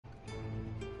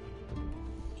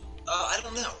I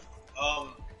don't know. I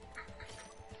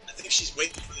think she's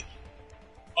waiting for the...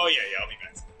 Oh, yeah, I'll be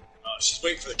back. She's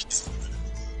waiting for the kiss.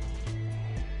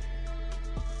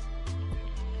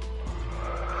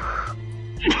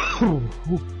 I don't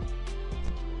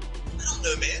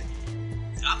know, man.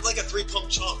 I'm like a 3-pump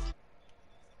chunk.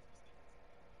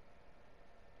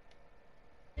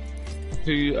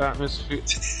 To you, atmosphere.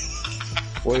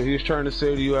 What he's trying to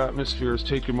say to you, atmosphere, is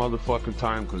take your motherfucking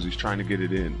time because he's trying to get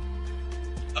it in.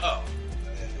 Oh.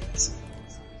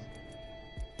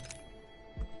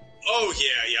 Oh,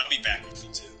 yeah, I'll be back with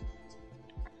you, too.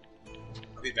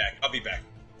 I'll be back.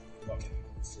 Fucking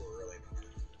before early.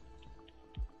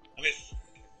 I mean...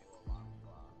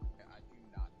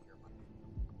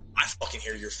 I fucking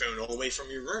hear your phone all the way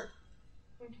from your room.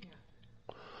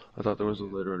 I thought there was a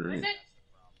letter underneath.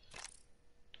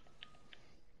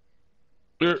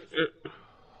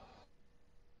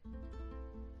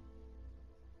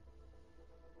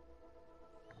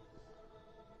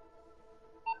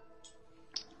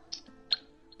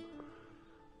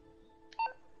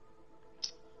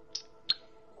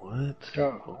 What?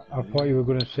 So, I thought you were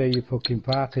going to say you fucking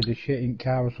parted the shit in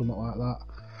car or something like that.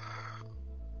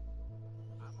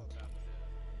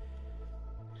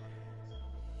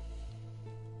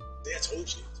 Yeah, I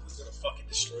told you. He's gonna fucking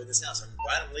destroy this house. I'm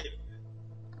glad I'm leaving.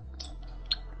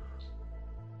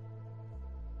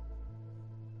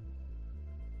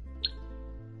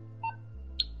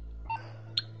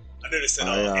 I noticed that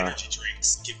energy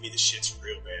drinks give me the shits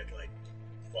real bad. Like,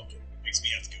 fucking makes me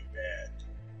have to go bad.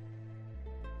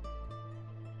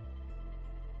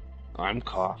 I'm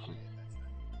coughing.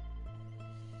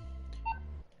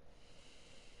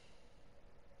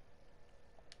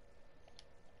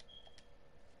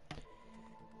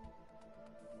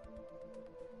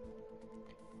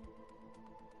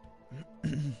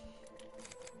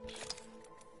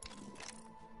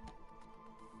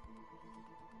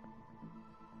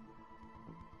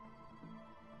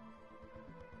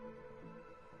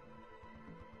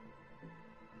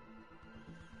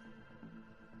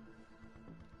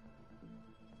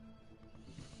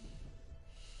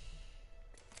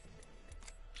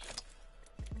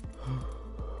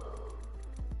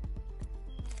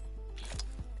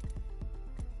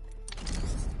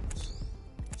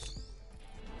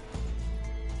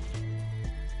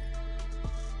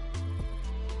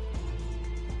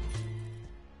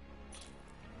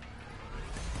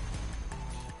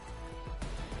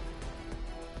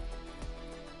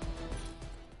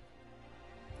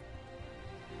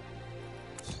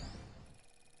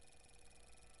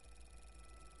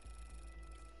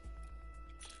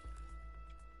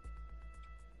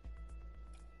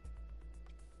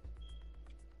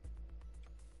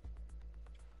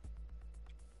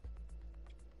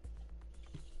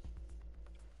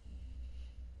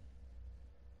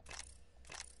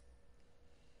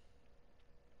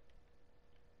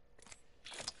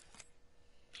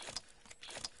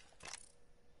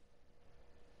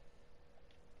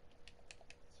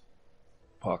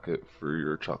 Pocket for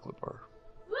your chocolate bar.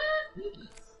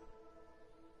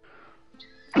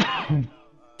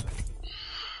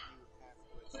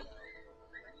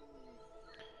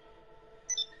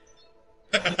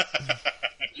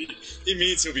 He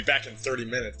means he'll be back in 30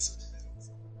 minutes.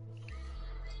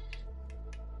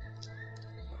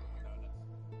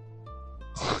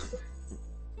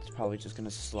 It's probably just gonna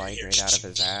slide right out of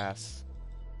his ass.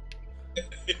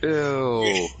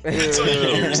 Ew. That's all you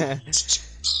hear.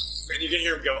 And you can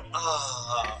hear him go,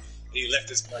 ah. And he left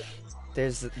his pipe.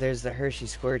 There's the Hershey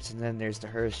squirts, and then there's the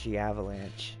Hershey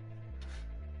avalanche.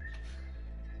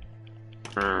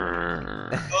 You don't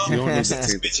need to paint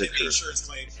the picture.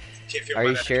 Are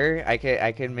you sure? I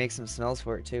could make some smells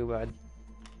for it too, bud.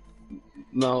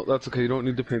 No, that's okay. You don't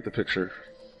need to paint the picture.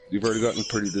 You've already gotten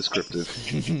pretty descriptive.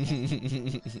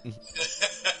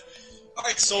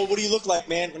 Alright, so what do you look like,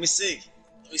 man? Let me see.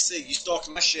 You stalked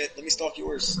my shit. Let me stalk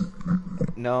yours.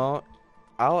 No,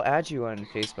 I'll add you on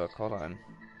Facebook. Hold on.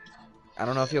 I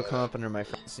don't know if you'll come up under my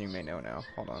friends, so you may know now.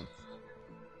 Hold on.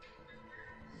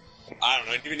 I don't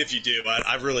know. Even if you do,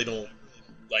 I really don't,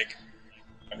 like,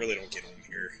 I really don't get on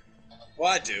here.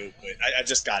 Well, I do, but I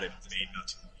just got it made not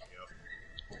too long ago.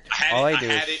 I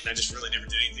had it, and I just really never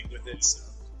did anything with it, so.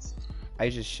 I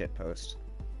just shitpost.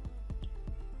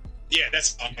 Yeah,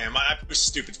 that's fine, man. I post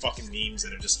stupid fucking memes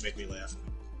that just make me laugh.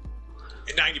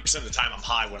 And 90% of the time I'm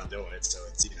high when I'm doing it, so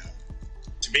it's, you know,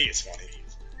 to me it's funny.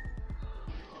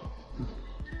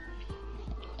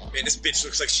 Man, this bitch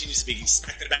looks like she needs to be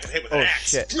smacked in the back of the head with an axe.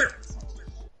 Shit.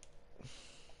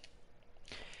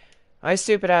 My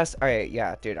stupid ass. Alright,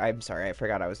 yeah, dude, I'm sorry. I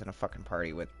forgot I was in a fucking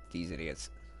party with these idiots.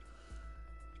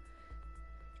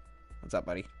 What's up,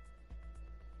 buddy?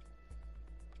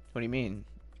 What do you mean?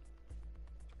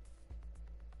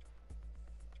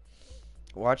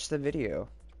 Watch the video.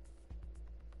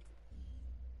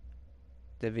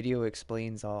 The video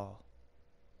explains all.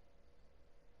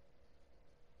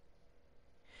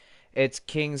 It's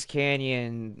Kings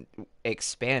Canyon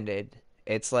expanded.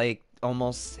 It's like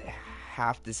almost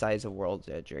half the size of World's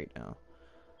Edge right now.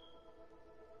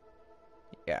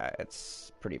 Yeah,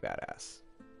 it's pretty badass.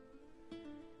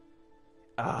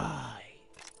 Ah.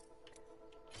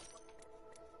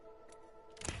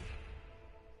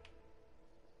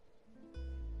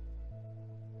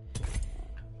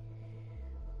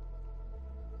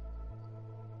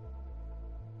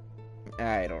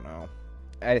 I don't know.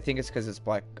 I think it's because it's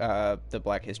the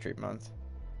Black History Month.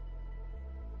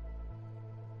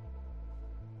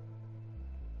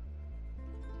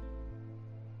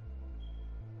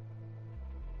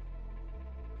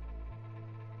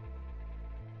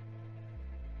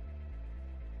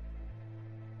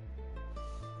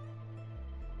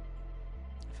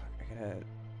 Fuck, I gotta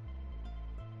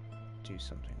do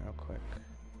something real quick.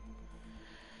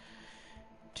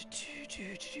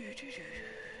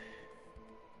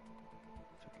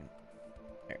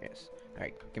 There it is.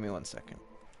 Alright, give me 1 second.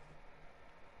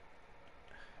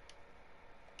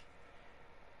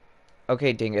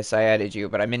 Okay, Dingus, I added you,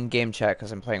 but I'm in game chat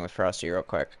because I'm playing with Frosty real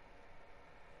quick.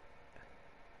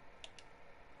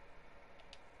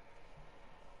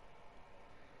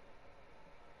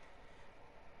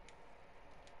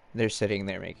 They're sitting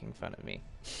there making fun of me.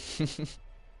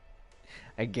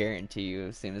 I guarantee you,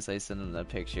 as soon as I send them that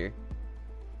picture.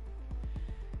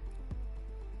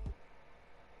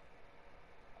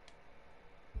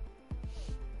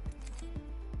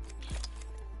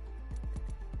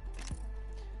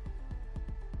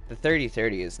 The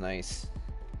 30-30 is nice.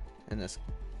 And this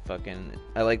fucking...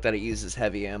 I like that it uses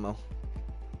heavy ammo.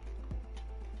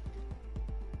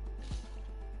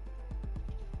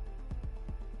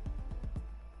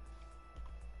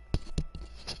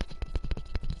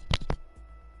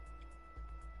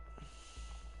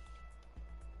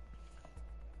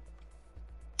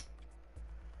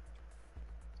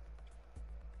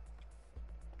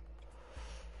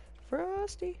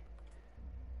 Frosty.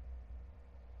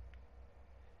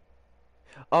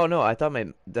 Oh no, I thought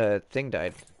the thing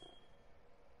died.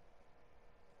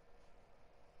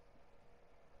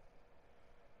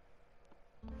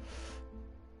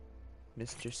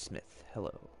 Mr. Smith,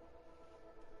 hello.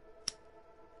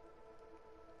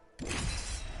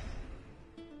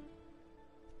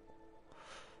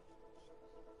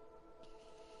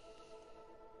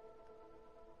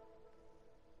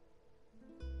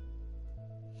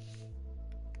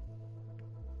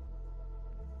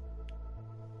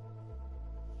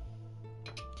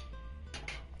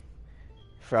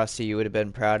 Frosty, you would have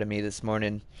been proud of me this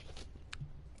morning.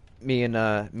 Me and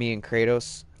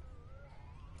Kratos.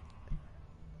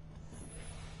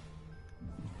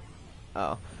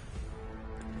 Oh.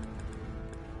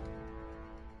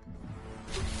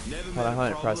 Hold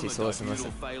on, Frosty, so listen.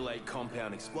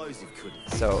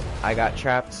 So, I got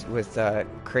trapped with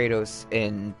Kratos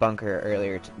in bunker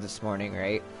earlier this morning,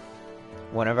 right?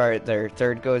 One of their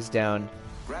third goes down.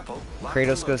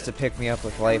 Kratos goes to pick me up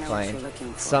with lifeline,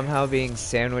 somehow being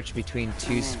sandwiched between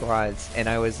two squads, and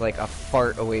I was like a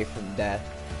fart away from death.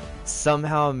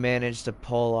 Somehow managed to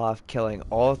pull off killing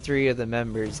all three of the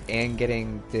members and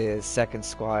getting the second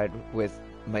squad with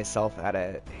myself at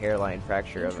a hairline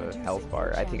fracture of a health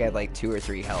bar. I think I had like 2 or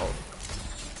 3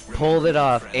 health. Pulled it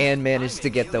off and managed to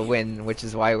get the win, which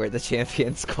is why we're the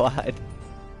champion squad.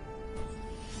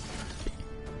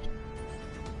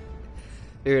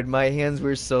 Dude, my hands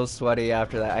were so sweaty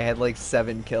after that. I had like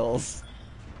 7 kills.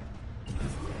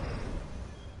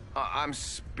 I'm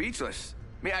speechless.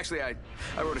 Me, actually, I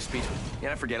wrote a speech.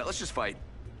 Yeah, forget it. Let's just fight.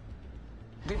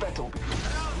 Be battle.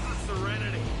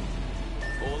 Serenity.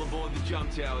 All aboard the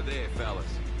jump tower there, fellas.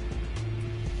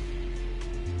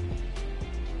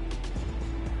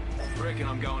 Reckon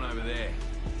I'm going over there.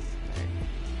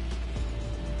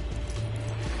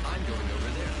 I'm going over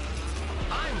there.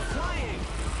 I'm flying.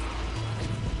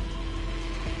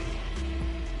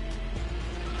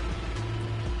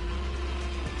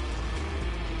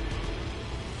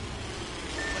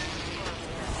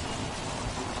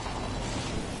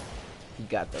 You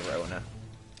got the Rona.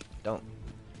 Don't.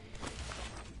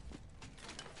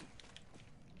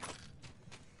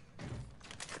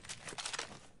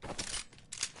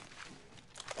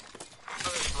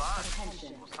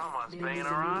 Someone's being a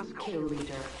rascal.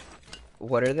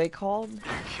 What are they called?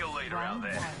 Kill leader out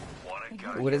there.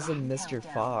 What is a Mr.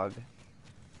 Fog?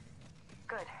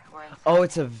 Good. Oh,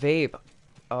 it's a vape.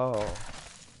 Oh.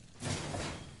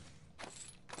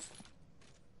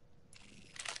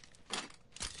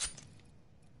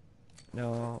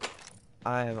 No,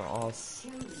 I'm all.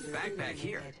 Backpack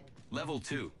here. Level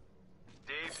 2.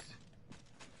 Deeps.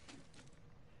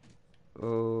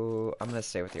 Ooh, I'm gonna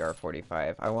stay with the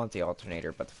R45. I want the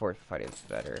alternator, but the 45 is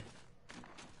better.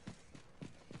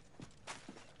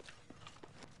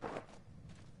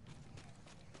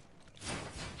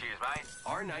 Cheers, mate.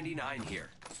 R99 here.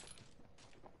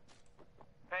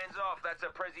 Hands off, that's a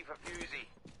Prezi for Fusey.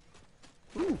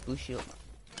 Ooh, blue shield.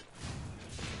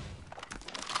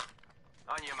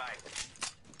 On you, mate.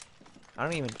 I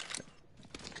don't even...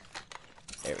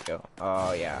 There we go.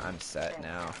 Oh yeah, I'm set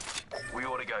now. We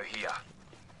ought to go here.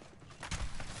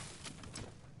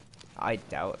 I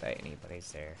doubt that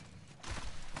anybody's there.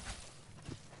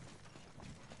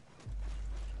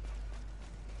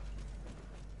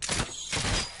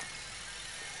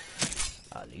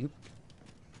 Alley-oop.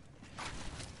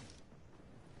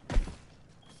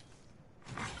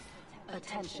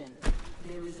 Attention,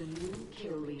 there is a new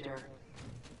kill leader.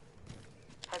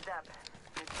 Heads up,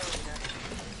 new kill leader.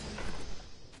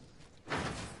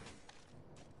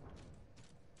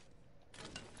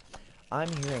 I'm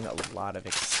hearing a lot of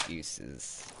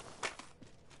excuses.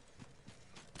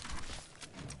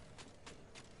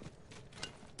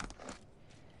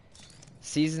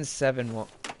 Season 7,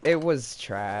 it was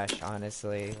trash,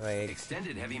 honestly. Like,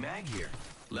 Extended heavy mag here.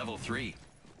 Level 3.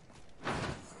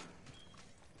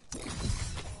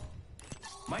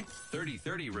 Mike,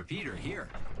 30-30 repeater here.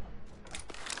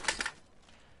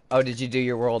 oh, did you do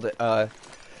your world? I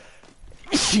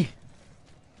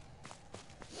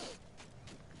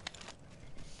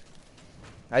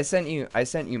sent you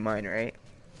mine, right?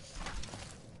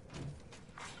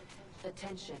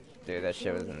 Attention. Dude, that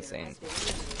shit was insane.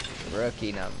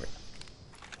 Rookie number.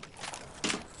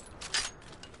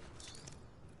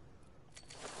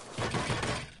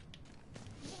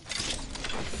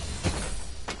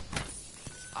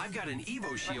 I've got an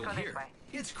Evo shield here.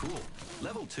 It's cool.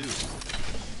 Level 2.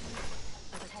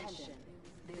 Attention,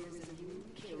 there is a new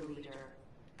kill leader.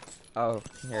 Oh,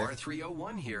 here.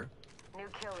 R301 here. New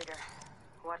kill leader.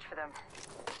 Watch for them.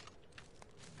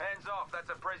 Hands off, that's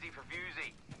a Prezi for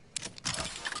Fusey.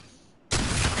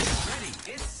 Ready,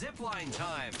 it's zipline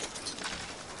time.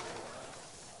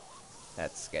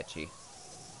 That's sketchy.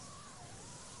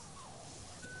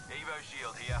 Evo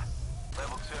shield here.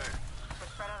 Level 2. We're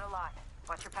spread out a lot.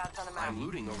 Watch your paths on the map. I'm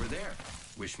looting over there.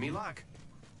 Wish me luck.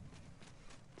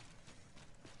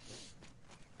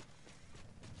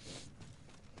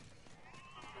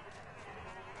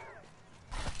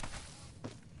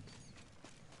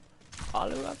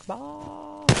 Allahu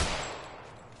Akbar.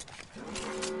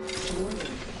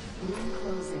 Warning, room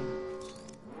closing.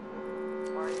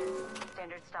 Warriors,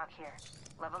 standard stock here.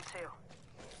 Level 2.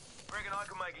 Reckon I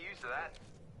can make use of that.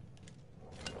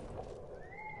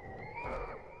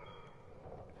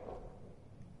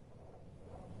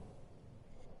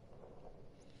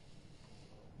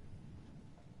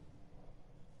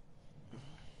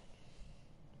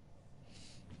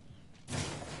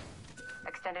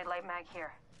 Extended light mag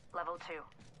here. Level 2.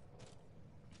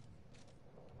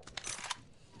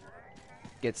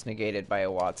 Gets negated by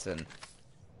a Watson.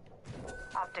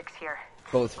 Optics here.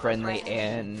 Both friendly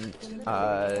and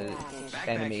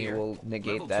enemy will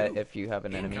negate that if you have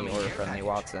an enemy or a friendly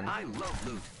Watson. I love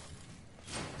loot.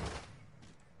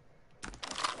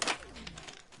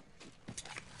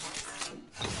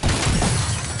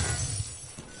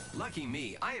 Lucky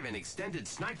me, I have an extended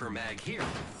sniper mag here.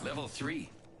 Level 3.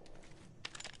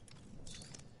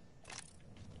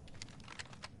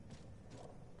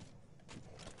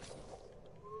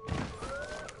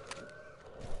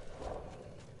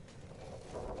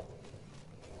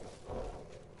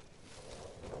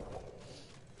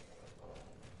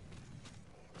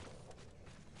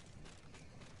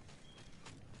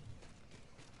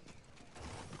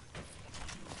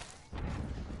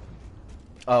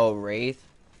 Oh, Wraith.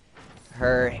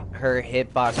 Her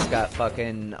hitbox got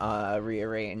fucking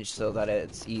rearranged so that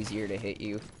it's easier to hit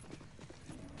you.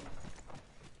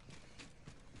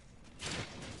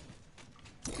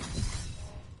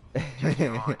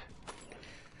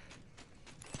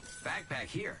 Backpack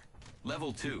here.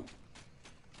 Level 2.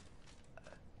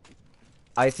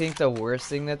 I think the worst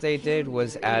thing that they did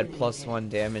was add +1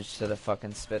 damage to the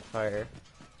fucking Spitfire.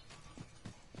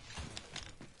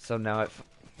 So now it...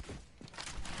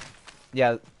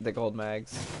 Yeah, the gold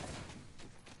mags.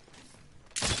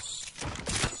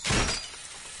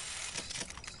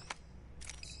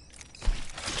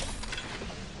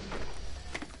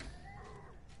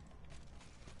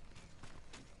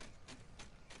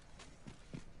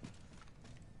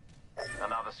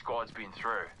 Another squad's been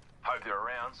through. Hope they're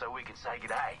around so we can say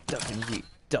g'day. Duck and weave.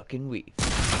 Duck and weave.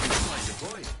 Zipline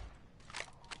deployed.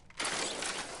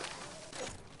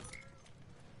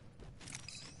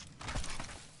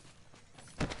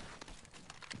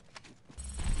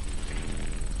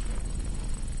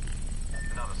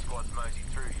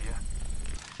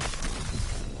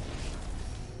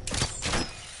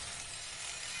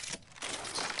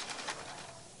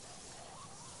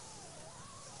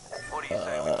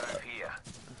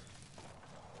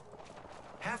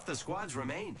 half the squads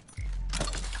remain.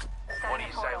 What do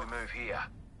you say we move here?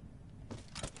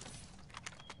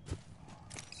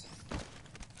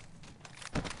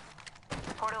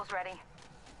 Portal's ready.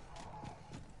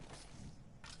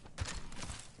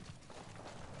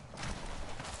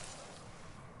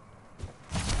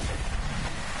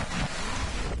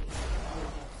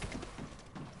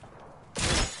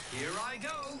 Here I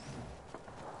go.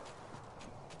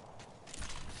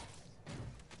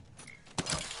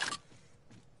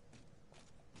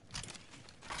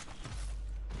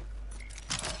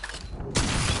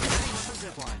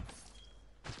 Zipline.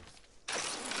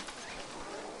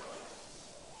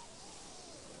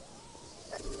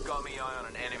 Got me eye on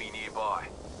an enemy nearby.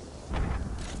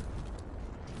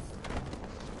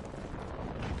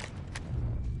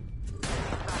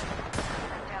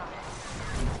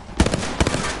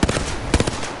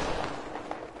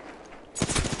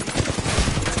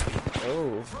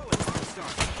 Oh.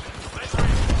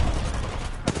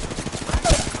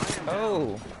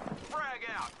 Oh. Frag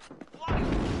out.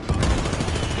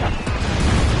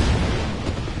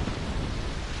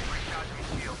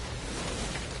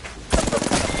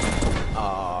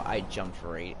 Oh, I jumped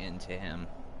right into him.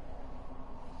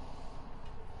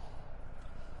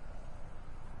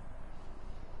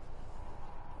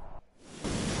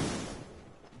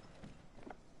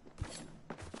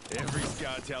 Every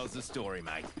scar tells a story,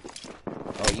 mate.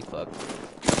 Oh, you fucked.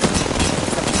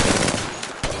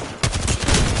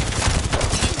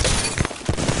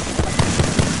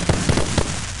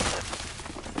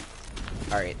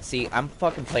 Alright, see, I'm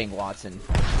fucking playing Watson.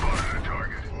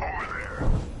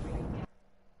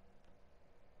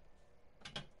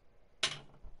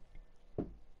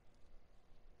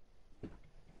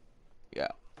 Yeah.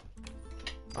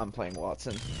 I'm playing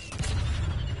Watson.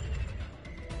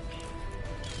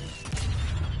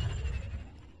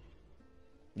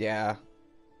 Yeah.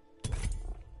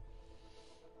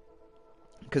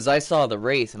 Because I saw the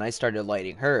Wraith and I started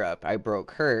lighting her up. I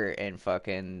broke her and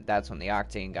fucking that's when the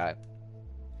Octane got...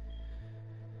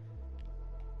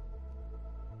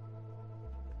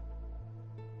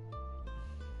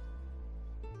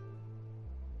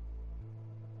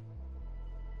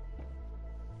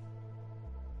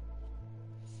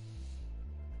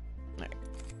 Alright.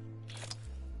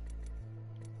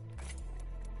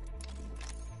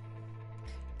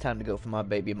 Time to go for my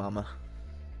baby mama.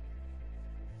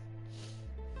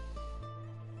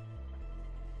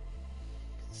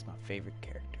 It's my favorite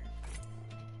character.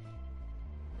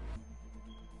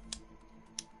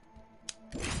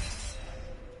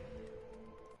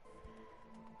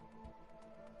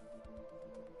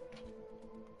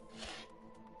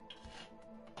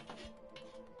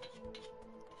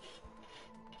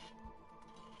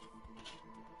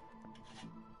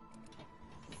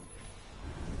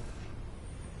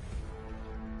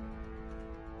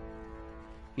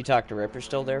 You talked to Ripper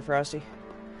still there, Frosty?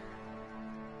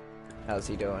 How's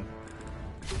he doing?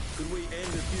 Could we end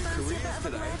a few careers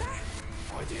today?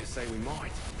 I dare say we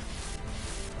might.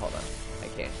 Hold on. I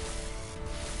can't.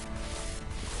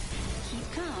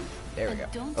 Keep calm. There we go.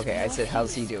 Okay, I said,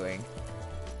 how's he doing?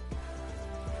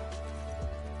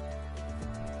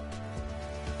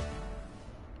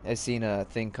 I seen a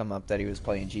thing come up that he was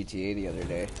playing GTA the other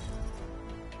day.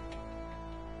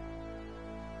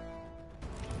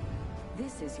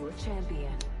 This is your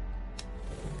champion.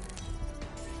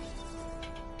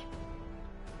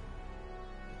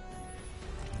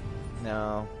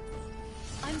 No.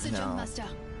 I'm the jump master.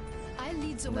 I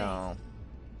lead the way. No.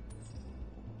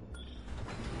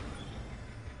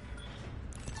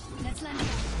 Let's land here.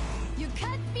 You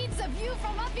can't beat the view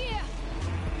from up here.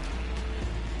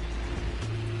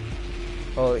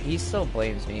 Oh, he still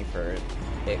blames me for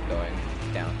it going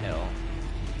downhill.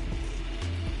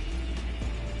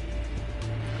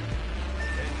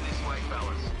 This way,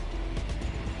 fellas.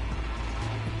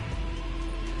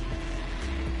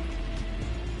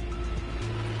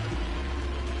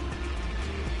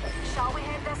 Shall we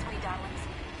head this way, darlings?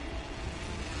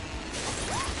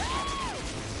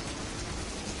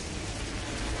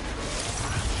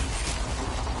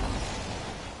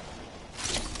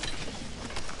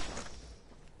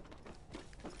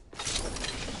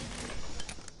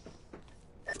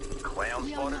 Clown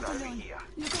We are spotted not over alone. here.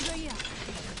 Look over here.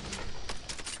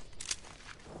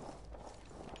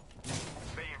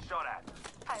 Being shot at.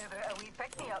 How about a wee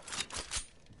pick-me-up?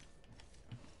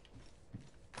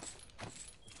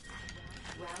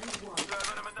 Round one.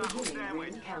 Serving him a knuckle Beginning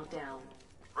sandwich. ring countdown.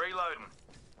 Reloading.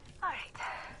 Alright.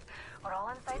 We're all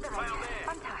inside the ring. Found it.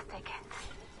 Fantastic.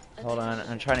 Hold on,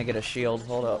 I'm trying to get a shield.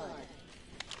 Hold up.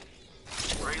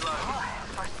 Reloading. Oh,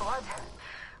 first blood.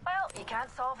 Well, you can't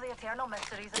solve the eternal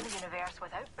mysteries of the universe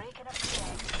without breaking it to the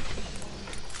egg.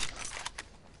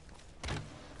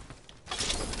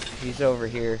 He's over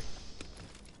here.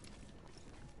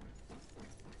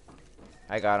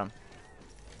 I got him.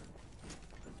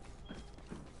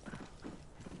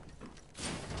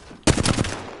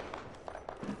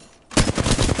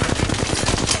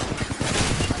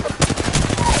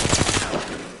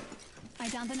 I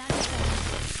downed the knife.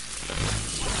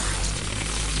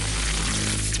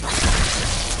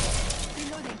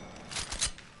 Reloading.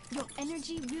 Your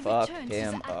energy will Fuck return to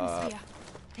him the atmosphere.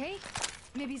 Hey,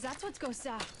 maybe that's what goes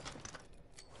down.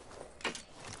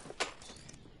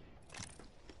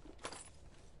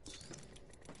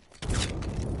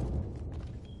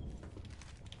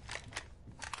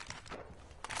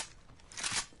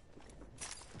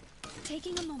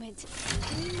 Taking a moment.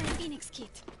 I need my Phoenix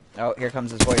kit. Oh, here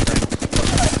comes his boyfriend.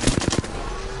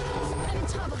 I'm in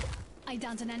trouble. I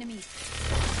downed an enemy.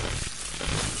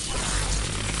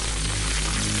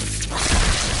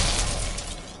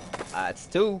 That's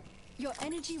two. Your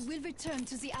energy will return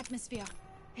to the atmosphere.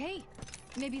 Hey,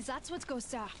 maybe that's what goes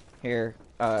down. Here,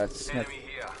 Smith. Enemy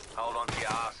here. Hold on to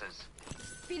your asses.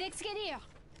 Phoenix, get here.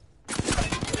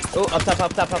 Oh, up top,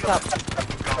 up top, up top. Got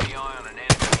the eye on an enemy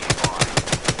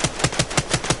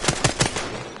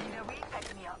nearby.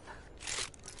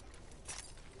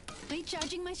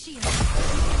 Recharging my shield.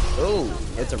 Oh,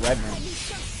 it's a red I've man. been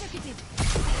short-circuited.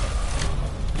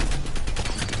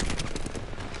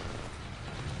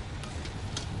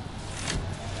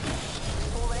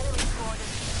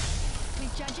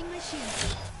 Recharging my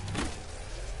shield.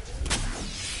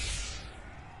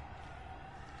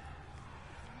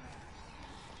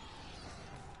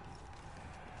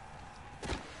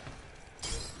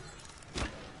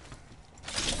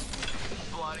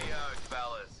 Bloody oath,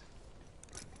 fellas.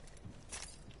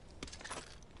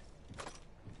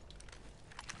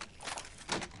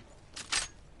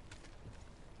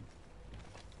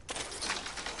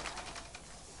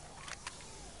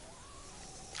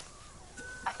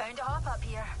 I found a hop up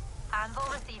here. Anvil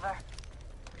receiver.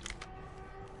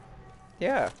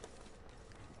 Yeah.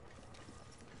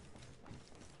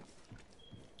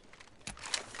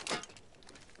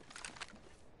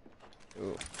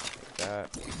 Ooh, take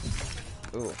that.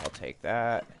 Ooh, I'll take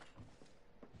that.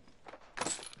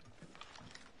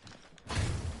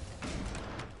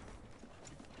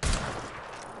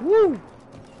 Woo!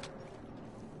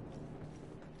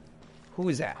 Who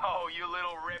is that? Oh, you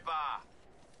little ripper.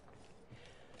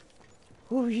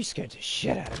 Ooh, you scared the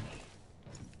shit out of me.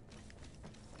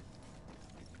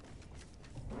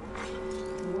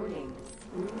 Warning.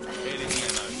 Enemy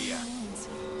ammo here.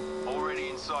 Already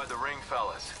inside the ring,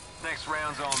 fellas. Next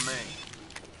round's on me.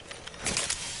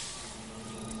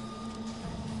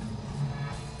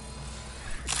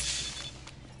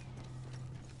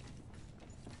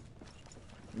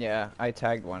 Yeah, I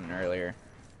tagged one earlier.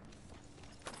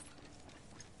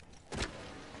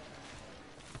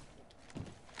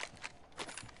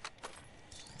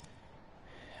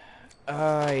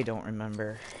 I don't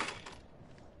remember.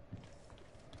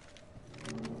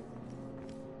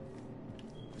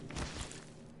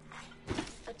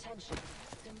 Attention.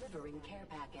 Delivering care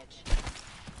package.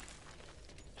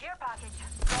 Care package.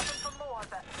 Looking for more,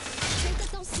 but Faites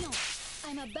attention.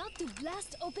 I'm about to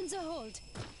blast open the hold.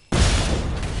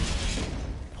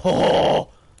 Oh!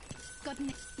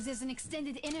 There's an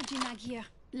extended energy mag here.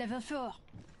 Level 4.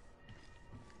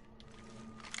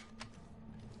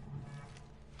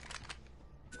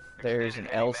 There's an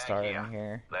Extended L mag star here. in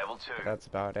here. Level 2. But that's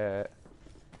about it.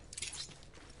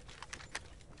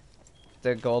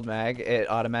 The gold mag, it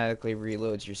automatically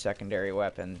reloads your secondary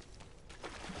weapon.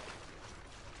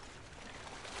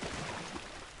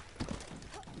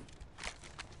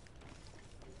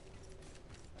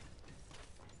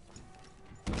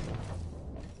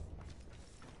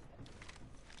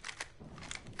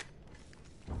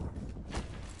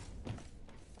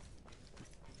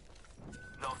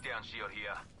 Knockdown shield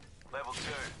here. Level 2.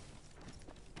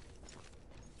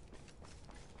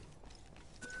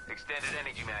 Extended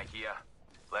energy mag here.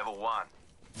 Level 1.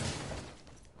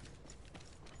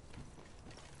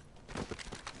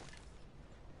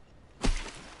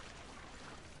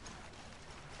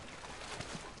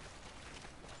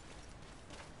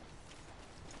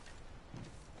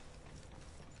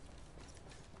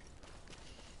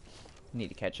 Need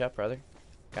to catch up, brother.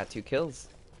 Got 2 kills.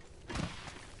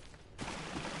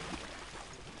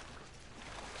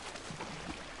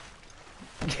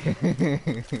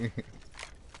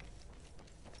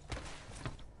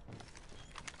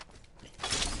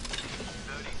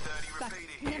 Back.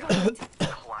 Repeated Never here. mind.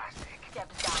 Classic.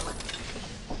 steps down.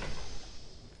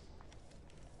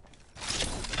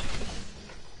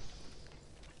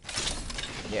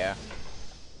 Yeah.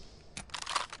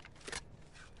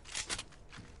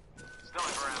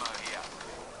 Sniper ammo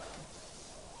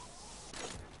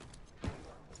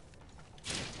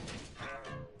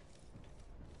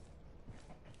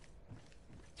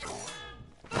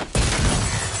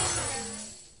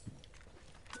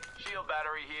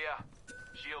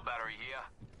Shield battery here.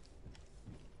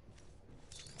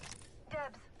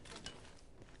 Debs.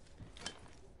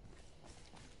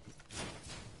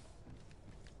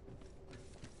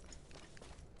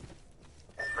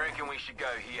 Reckon we should go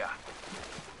here.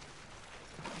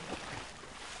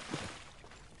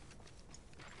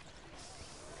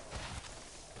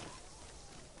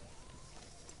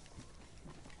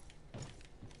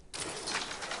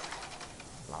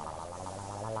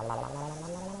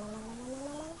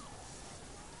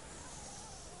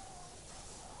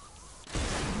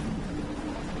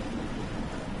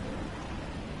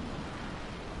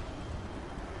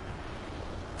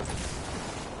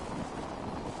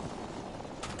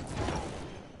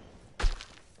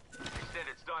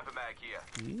 Sniper mag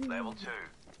here. Level 2.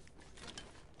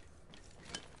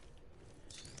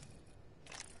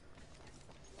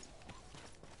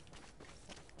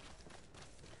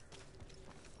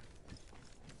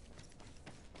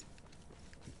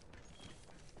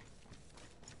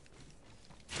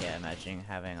 Yeah, imagine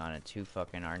having on a 2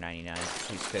 fucking R99s,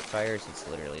 2 Spitfires, it's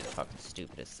literally the fucking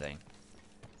stupidest thing.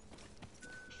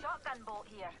 Shotgun bolt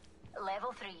here.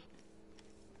 Level 3.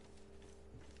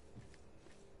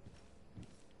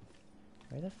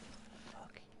 Where the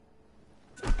fuck?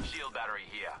 Shield battery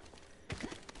here.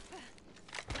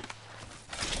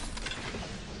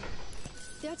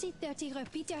 30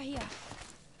 repeater here.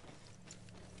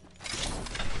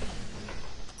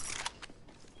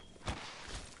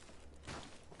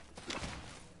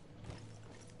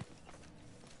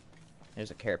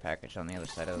 There's a care package on the other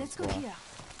side of the Let's go here.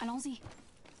 Allons-y.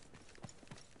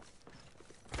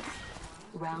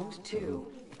 Round 2.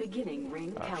 Beginning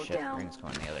ring Oh shit, countdown. ring's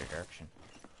going the other direction.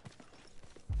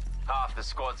 Half the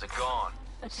squads are gone,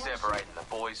 Attention. separating the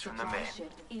boys from the Supply men.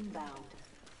 ship inbound.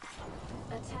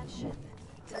 Attention.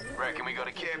 Reckon we got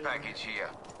a care package here.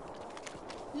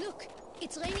 Look,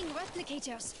 it's raining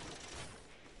replicators.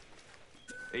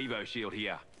 Evo shield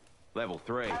here. Level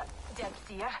 3. Debs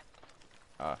dear.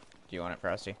 Do you want it,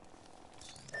 Frosty?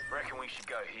 Reckon we should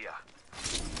go here.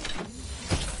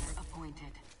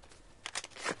 Appointed.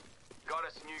 Got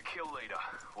us a new kill leader.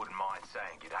 Wouldn't mind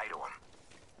saying g'day to him.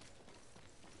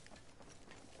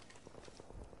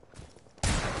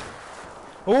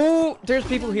 Oh, there's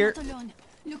people here. Not alone.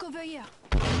 Look over here.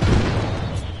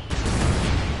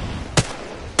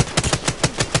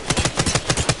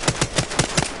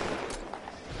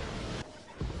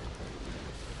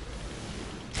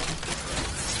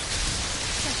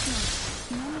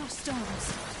 No more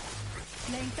storms.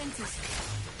 Laying fences.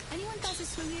 Anyone passes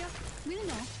through here, we'll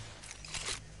know.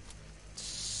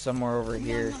 Somewhere over We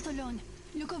here. are not alone.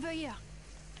 Look over here.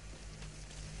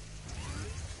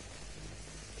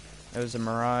 There was a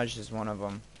Mirage is one of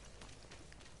them.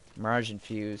 Mirage and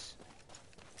Fuse.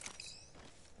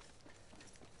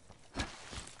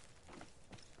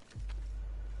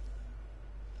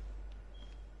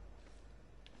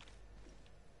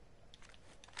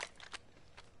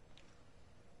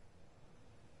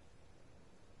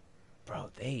 Bro,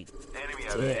 they Enemy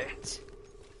over there. did.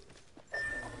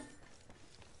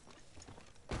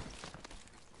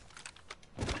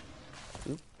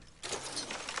 Oop.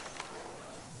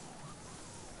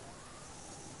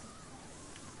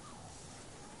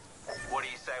 What do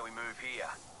you say we move here?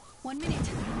 1 minute.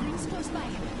 Rings close by.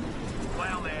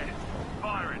 Down there.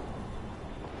 Firing.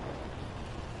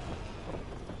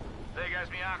 There goes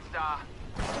me arc star.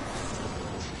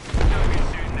 Don't be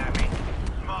shooting at me.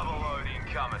 Mother load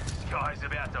incoming. Sky's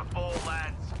about to fall,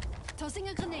 lads. Tossing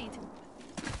a grenade.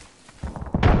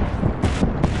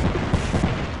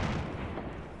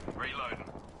 Reloading.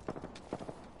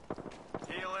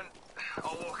 Healing.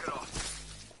 I'll walk it off.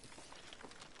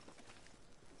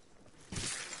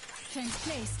 Fence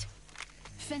placed.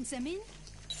 Fence them in.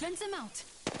 Fence them out.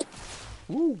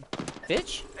 Ooh,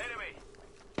 bitch. Enemy.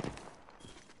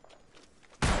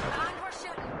 And we're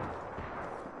shooting.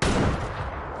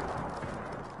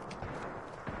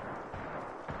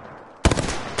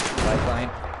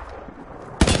 Lifeline.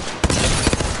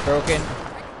 Broken.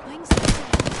 Rings close.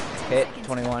 10 Hit. seconds.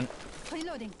 21.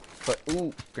 Reloading. But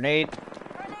ooh, grenade.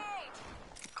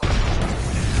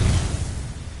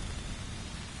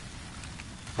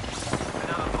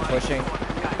 Pushing.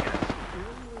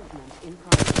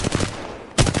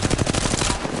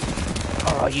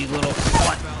 Oh, you little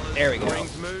slut. There we go.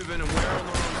 Ring's moving and we're on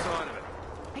the wrong side of it.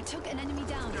 I took an enemy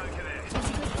down. Go to there.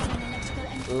 Physical and an electrical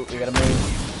enemy. Ooh, we gotta move.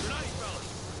 Grenade, fellas.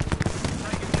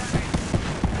 Taking damage.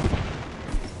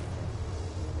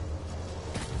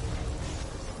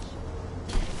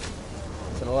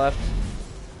 To the left.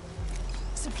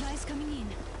 Supplies coming in.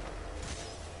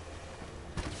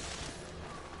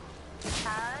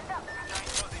 And up. Ain't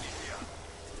nothing in here.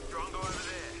 Drongo over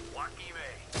there. Lucky me.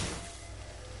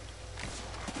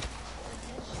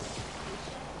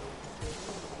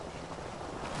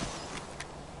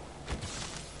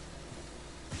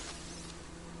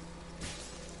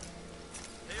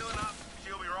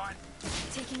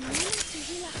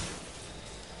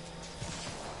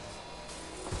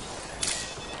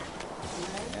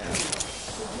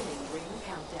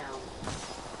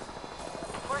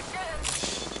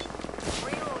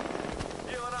 Reload.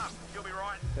 Healing up. You'll be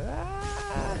right.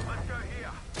 Let's go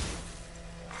here.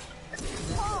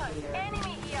 Oh,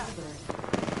 enemy here.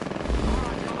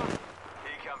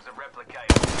 Here comes a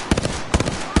replicator.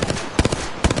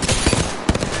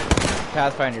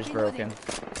 Pathfinder's broken.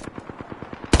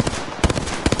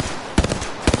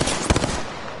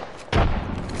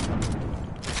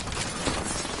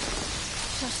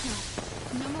 Just now.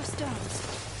 No more stones.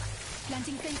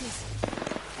 Planting fences.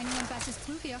 Anyone passes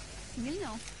through here, will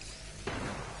know.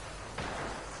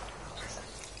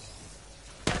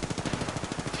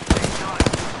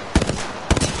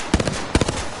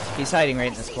 He's hiding right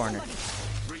in this corner.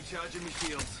 Recharging my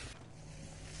shields.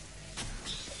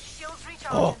 Shields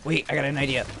recharged. Oh, wait, I got an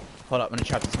idea. Hold up, I'm gonna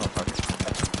trap this motherfucker.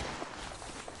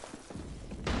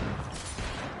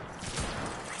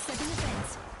 Setting the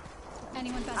fence.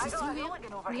 Anyone passes through here, will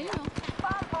know.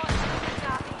 Bomb boy,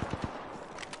 copy.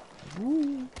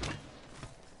 Woo.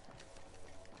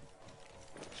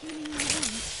 Healing my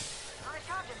wounds.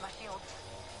 Recharging my shields.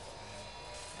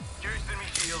 Juicing my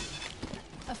shields.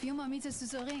 A few more meters to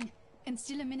the ring, and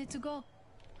still a minute to go.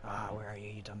 Ah, where are you,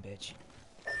 you dumb bitch?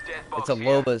 Death box It's a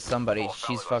here. Loba somebody. Poor She's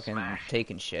fella got fucking smashed.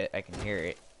 taking shit. I can hear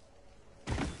it.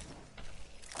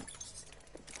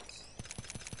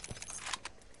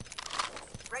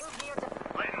 Ring here to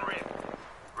Letting rip.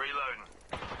 Reloading.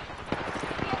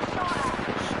 get shot at.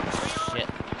 Shit.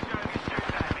 Showing me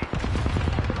shooting at me.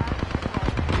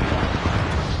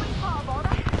 Bomb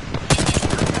order.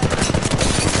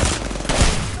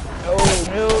 Oh,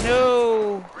 no, no!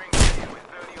 Ring here with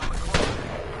 30 on the clock.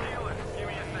 Healing. Give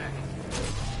me a sec.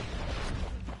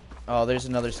 Oh, there's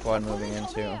another squad moving in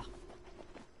too.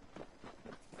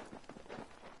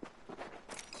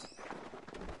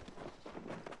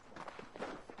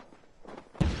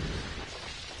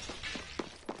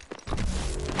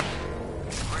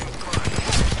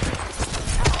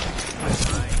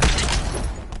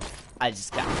 I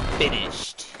just got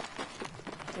finished.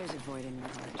 There's a void in your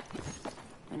heart,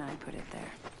 and I put it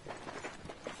there.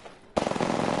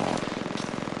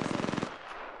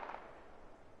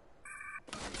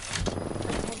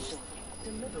 Attention,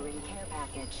 delivering care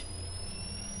package.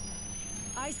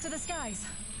 Eyes to the skies.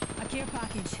 A care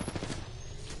package.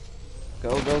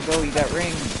 Go, go, go, you got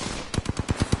ring.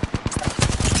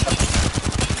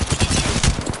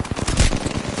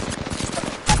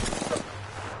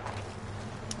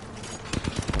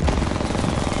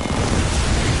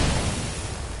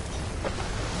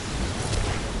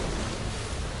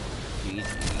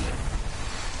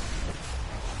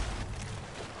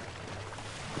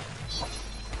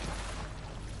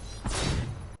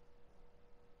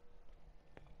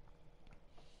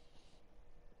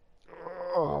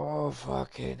 Oh,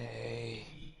 fucking A.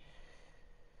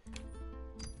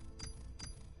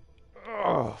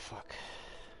 Oh, fuck.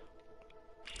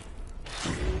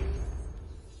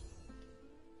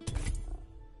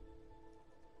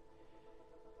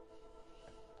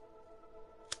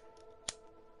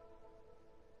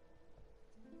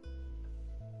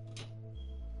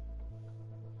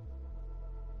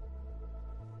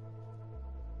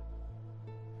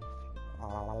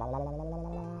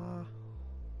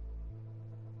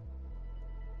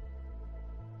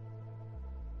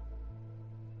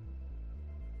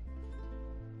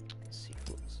 Let's see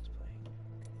who else is playing.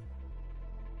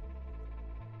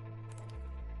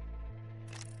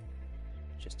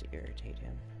 Just to irritate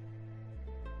him.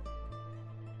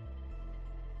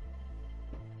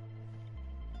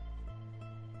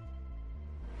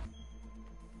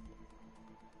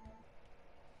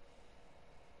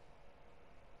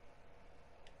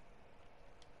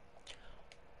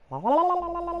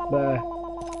 There.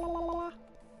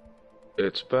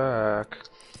 It's back.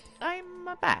 I'm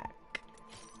back.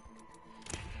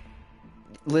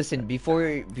 Listen, before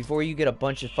you get a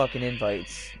bunch of fucking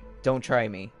invites, don't try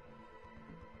me.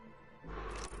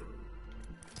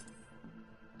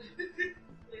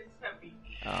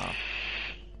 Oh,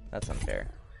 that's unfair.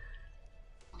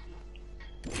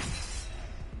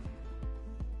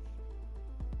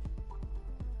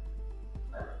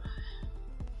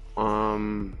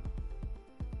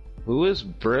 Who is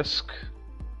Brisk?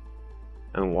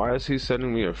 And why is he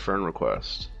sending me a friend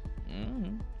request?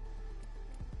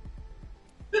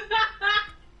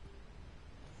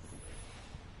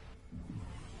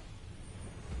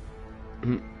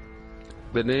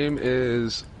 The name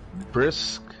is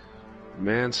Brisk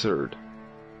Mansard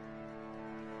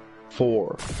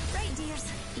 4. Right,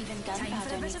 dears. Even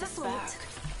gunpowder needs a spark.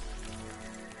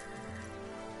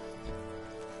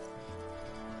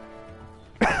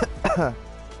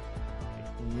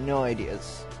 No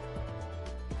ideas.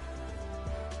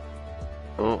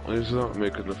 Oh, he's not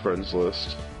making the friends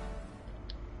list.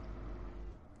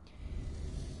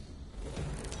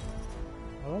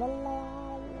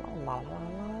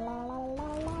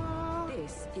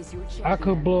 is your I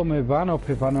could blow my van up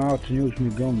if I know how to use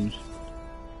my guns.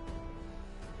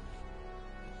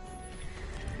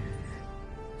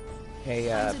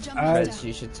 Hey, Kris,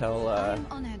 you should tell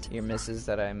your missus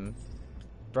that I'm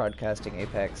broadcasting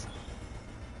Apex.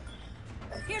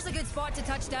 Here's a good spot to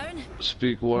touch down.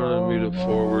 Speak wanted me to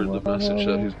forward the message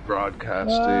that he's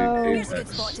broadcasting Here's a good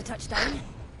Apex. spot to touch down.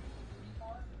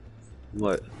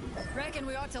 What? Reckon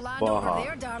we ought to land Baja. over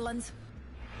there, darlings.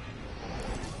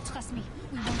 Trust me,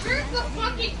 we want to Where's the land over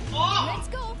fucking here. O? Let's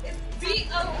go. It's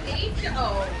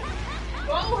B-O-H-O.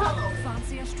 Boho.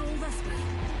 Fancy a stroll this way.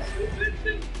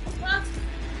 What?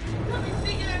 Let me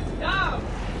figure it out.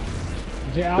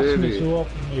 They asked me to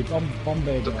open my bomb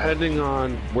bay. Depending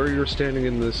on where you're standing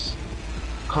in this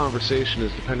conversation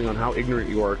is depending on how ignorant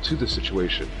you are to the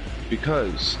situation.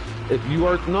 Because if you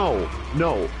are no,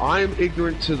 I'm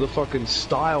ignorant to the fucking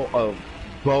style of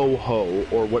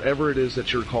boho or whatever it is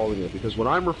that you're calling it. Because what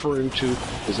I'm referring to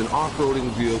is an off-roading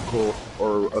vehicle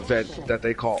or event that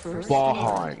they call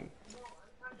bahaing.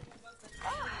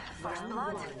 First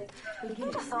blood.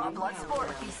 Just saw a blood sport.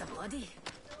 Piece of bloody.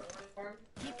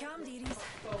 Keep calm, dearies.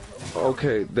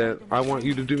 Okay, then I want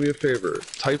you to do me a favor.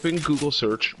 Type in Google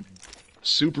search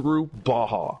Subaru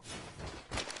Baja.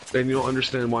 And you'll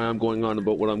understand why I'm going on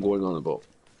about what I'm going on about.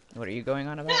 What are you going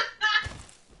on about?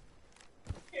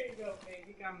 Here you go, babe.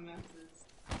 You got messes.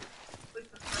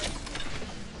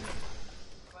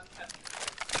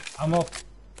 I'm up.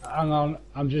 Hang on,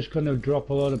 I'm just gonna drop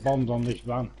a load of bombs on this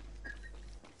van.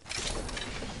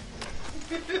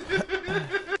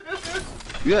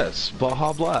 Yes,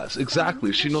 Baja Blast.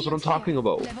 Exactly. She knows what I'm talking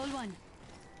about. Level 1.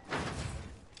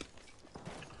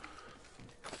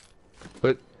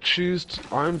 But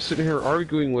I'm sitting here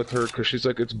arguing with her because she's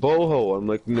like, it's boho. I'm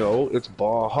like, no, it's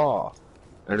Baja.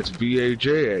 And it's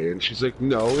B-A-J-A. And she's like,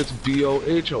 no, it's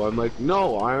B-O-H-O. I'm like,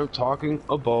 no, I am talking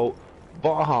about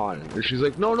Baja. And she's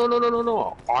like, no.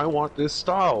 I want this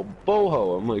style,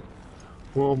 boho. I'm like,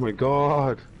 oh my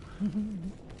god.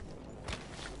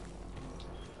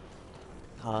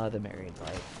 Ah, the married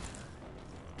life.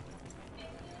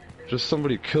 Just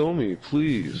somebody kill me,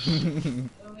 please.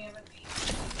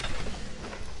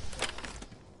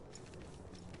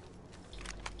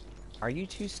 Are you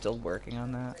two still working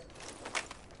on that?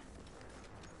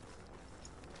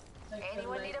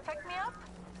 Anyone need to pick me up?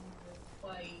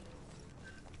 Like,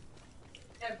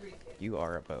 everything. You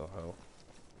are a boho.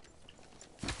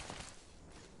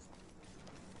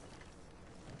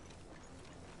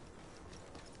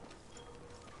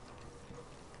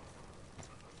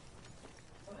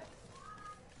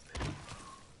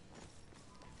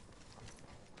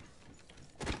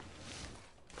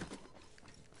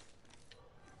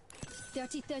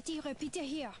 .30-30, repeat it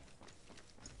here.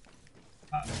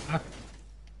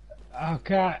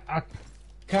 I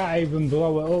can't even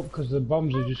blow it up because the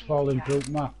bombs are just falling through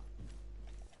the map.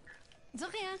 De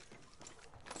rien.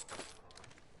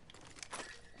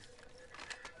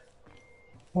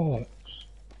 Oh.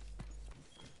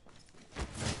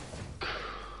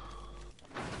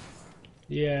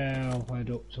 Yeah, I'll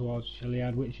head up towards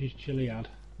Chiliad. Which is Chiliad?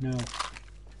 No.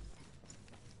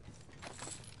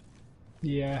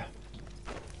 Yeah.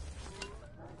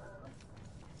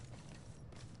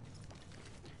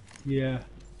 Yeah.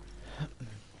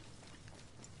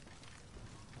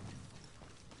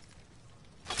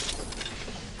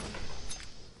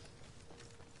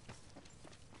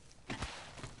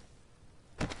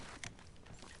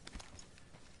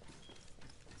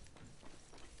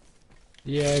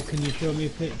 Yeah, can you show me a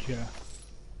picture?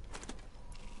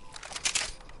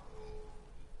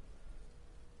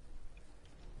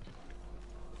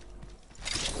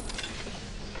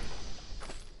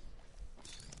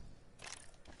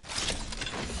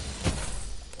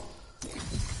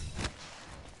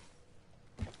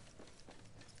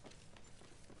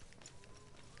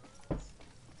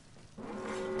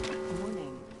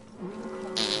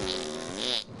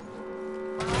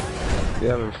 You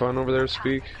having fun over there,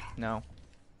 Speak? No.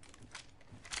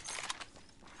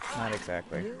 Not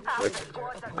exactly.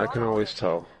 I can always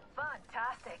tell.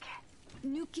 Fantastic.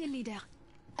 New kill leader.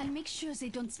 I'll make sure they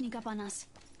don't sneak up on us.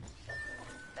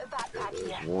 Backpack here.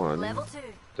 There's one. Level 2.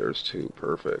 There's two.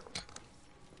 Perfect.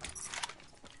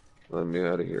 Let me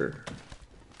out of here.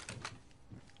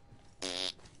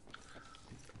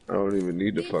 I don't even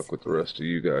need to fuck with the rest of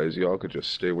you guys. Y'all could just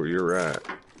stay where you're at.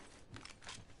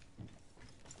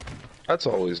 That's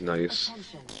always nice.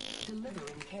 Attention.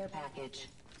 Delivering care package.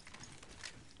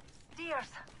 Dears,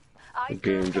 The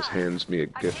game just hands me a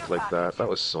gift like that. That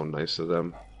was so nice of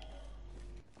them.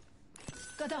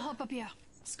 Gotta hop up here.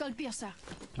 Skull piercer.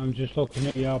 I'm just looking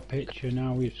at your picture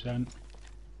now we've sent.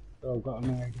 So I've got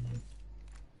an idea.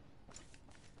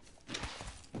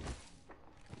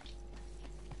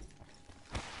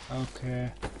 Okay.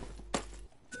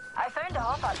 I found a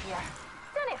hop up here.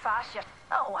 Didn't fast you.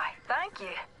 Oh, why, thank you.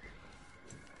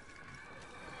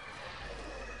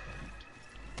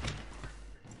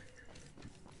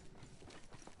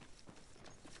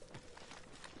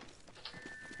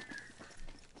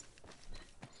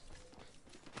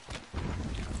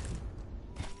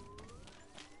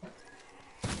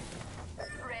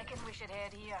 Reckon we should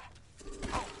head here.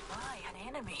 Oh my, an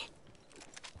enemy.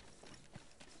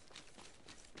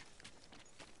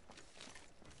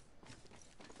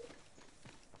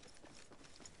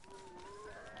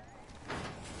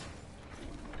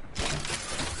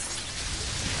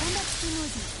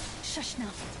 Shush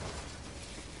now.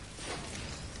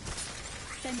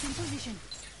 Fence in position.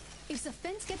 If the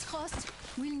fence gets crossed,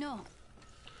 we'll know.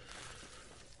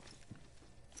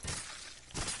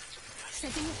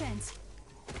 Setting the fence.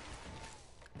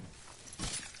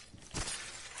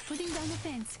 Putting down the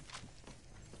fence.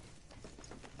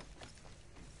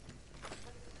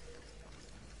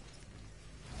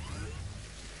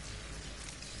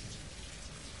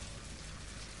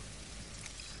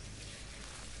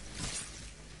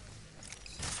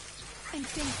 And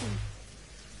fencing.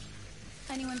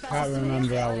 Anyone Can't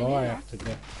remember how low I have to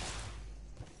go.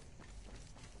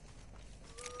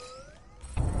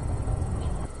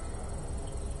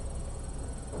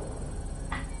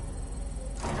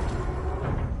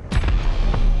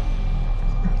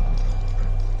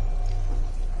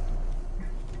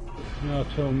 No,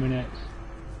 2 minutes.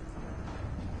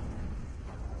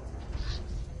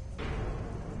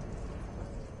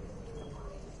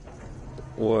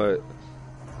 What?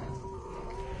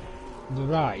 The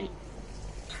right.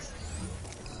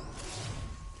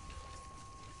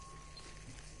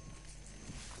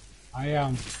 I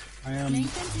am. Laying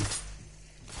fences.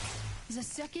 The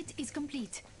circuit is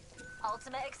complete.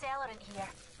 Ultimate accelerant here.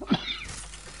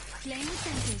 Laying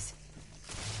fences.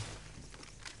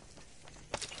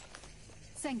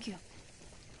 Thank you.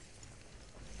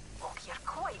 Oh, you're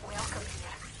quite welcome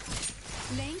here.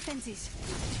 Laying fences.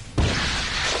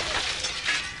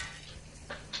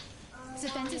 The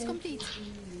fence is complete.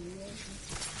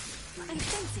 And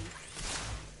fencing.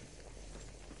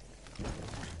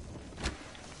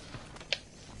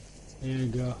 Here you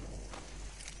go.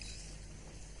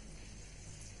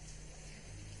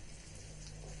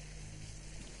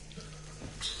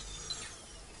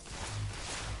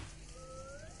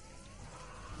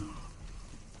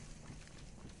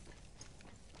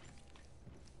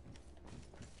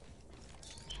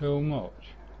 So much.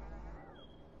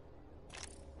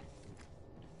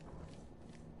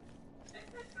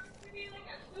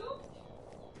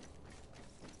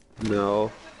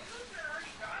 No.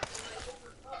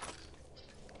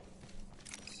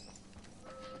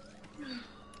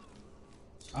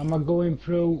 Am I going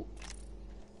through?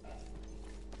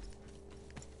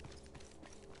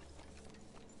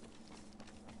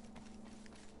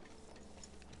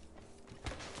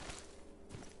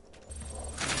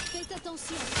 Faites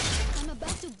attention. I'm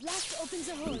about to blast open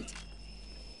the hold.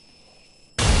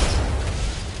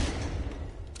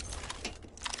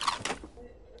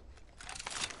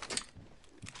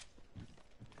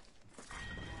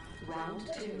 Round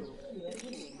 2.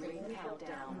 Beginning ring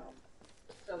countdown.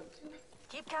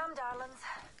 Keep calm, darlings.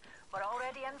 We're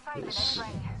already inside the next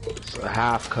ring. It's a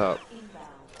half cup.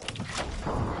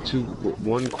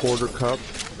 1/4 cup,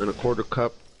 and a 1/4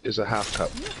 cup is a half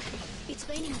cup. Look, it's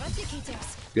raining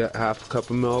replicators. Get half a cup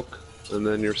of milk, and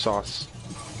then your sauce.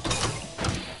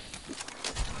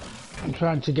 I'm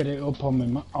trying to get it up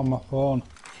on my phone.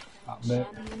 That bit.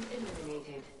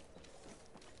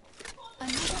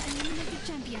 Another eliminated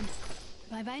champion.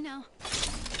 Bye bye now.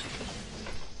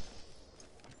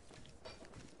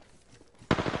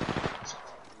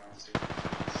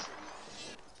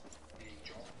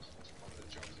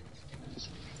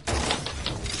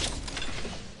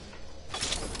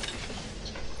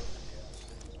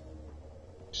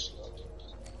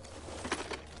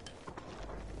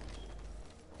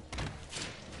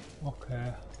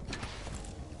 Okay.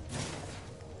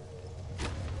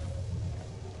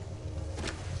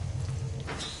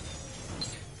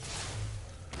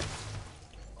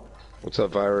 What's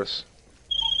up, virus?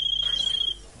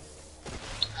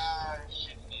 I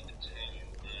shouldn't need to tell you,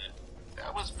 but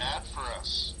that was bad for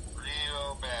us.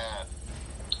 Real bad.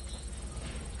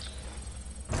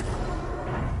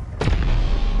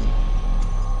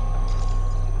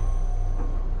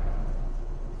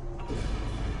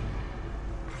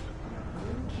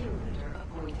 Kill leader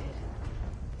appointed.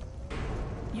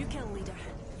 You kill leader.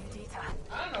 You data.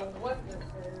 I don't know what this is.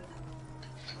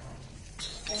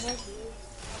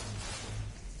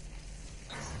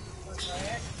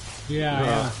 Yeah,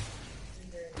 yeah.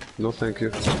 No, thank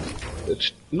you.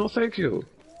 No, thank you.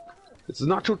 It's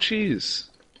nacho cheese.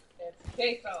 It's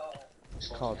queso. It's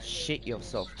called shit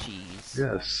yourself cheese.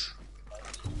 Yes.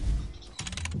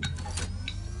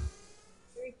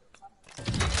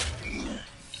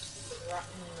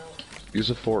 Use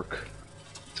a fork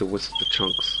to whisk the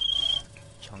chunks.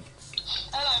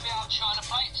 Hello, me old China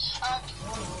plate. I've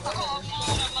got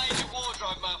a major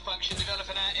wardrobe malfunction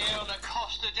developing out here on the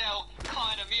Costa del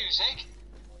kind of music.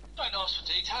 Don't ask for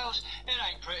details, it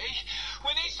ain't pretty.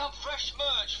 We need some fresh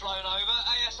merch flown over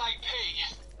ASAP.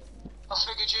 I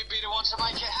figured you'd be the one to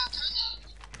make it happen.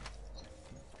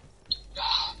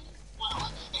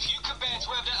 Well, if you can bear to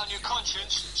have that on your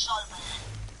conscience, show me.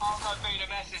 I'll go be the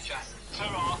messenger.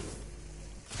 Ta-ra.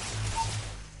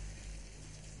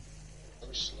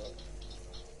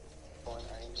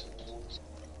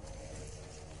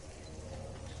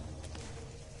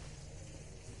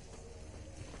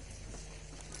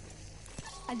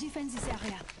 I'll defend this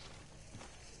area.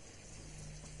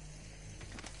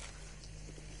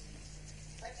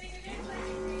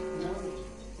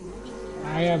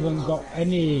 I haven't got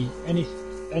any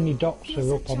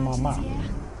doctor up on my map.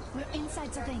 We're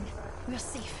inside the ring. We're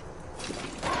safe.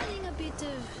 Feeling a bit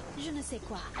of je ne sais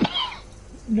quoi.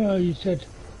 No, you said.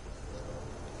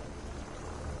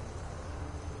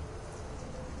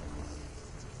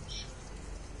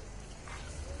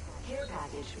 Care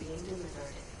package being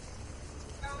delivered.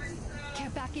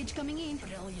 Care package coming in.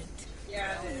 Brilliant.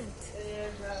 Yeah, it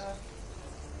is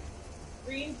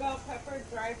green bell pepper,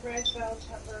 dried red bell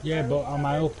pepper. Yeah, but am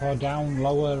I up or down,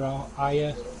 lower or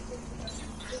higher?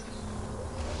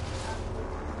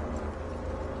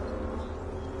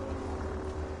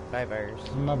 Bye, virus.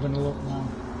 I'm having a look now.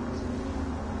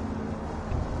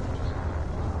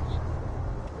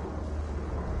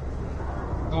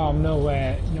 Oh, I'm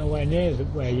nowhere near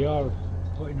where you're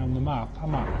putting on the map,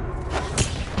 am I?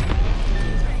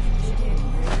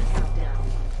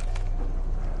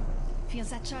 Feel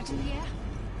that charge in the air?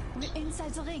 We're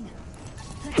inside the ring.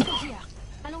 Let's go here.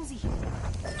 Allons-y.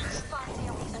 We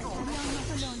are not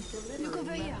alone. Look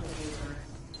over here.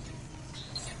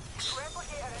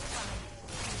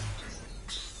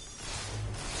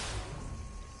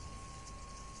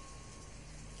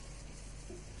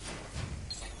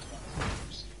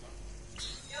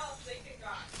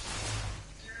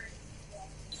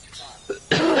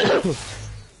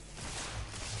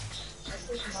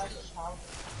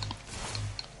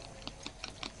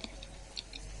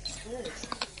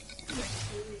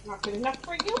 Not good enough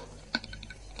for you?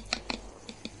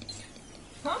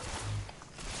 Huh?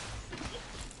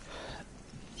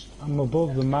 I'm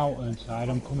above the mountainside,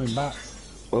 I'm coming back.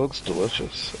 It looks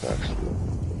delicious, actually.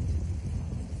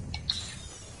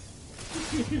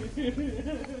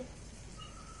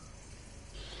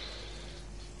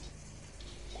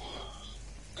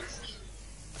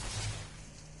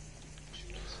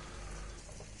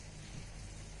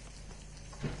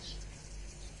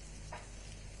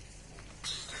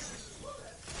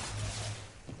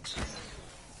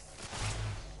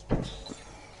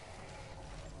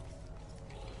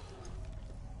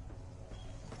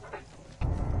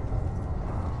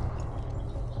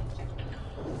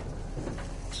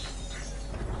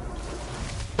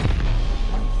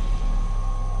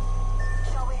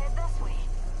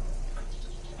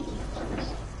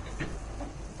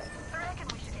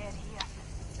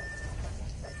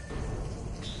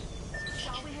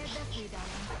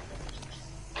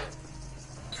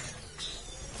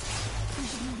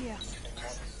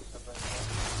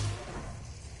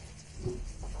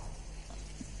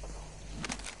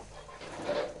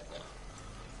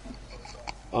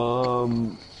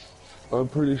 I'm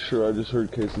pretty sure I just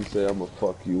heard Casey say I'm gonna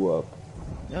fuck you up.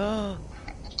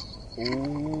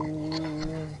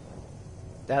 Ooh.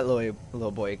 That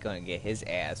little boy gonna get his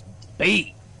ass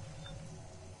beat.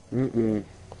 I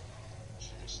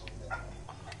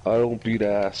don't beat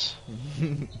ass.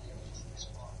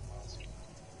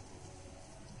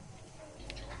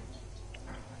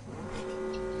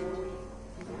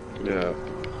 Yeah.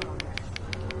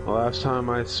 The last time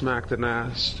I smacked an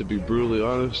ass, to be brutally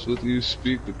honest with you,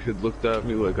 Speak, the kid looked at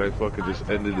me like I fucking just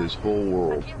ended his whole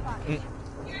world.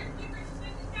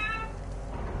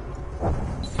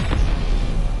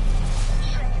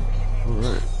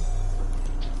 Alright.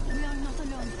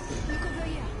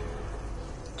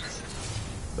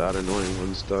 That annoying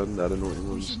one's done, that annoying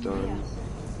one's done.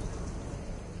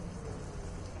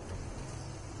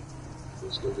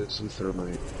 Let's go get some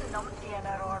thermite.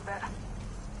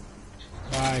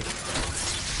 Why?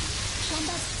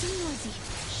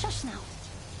 Shush now.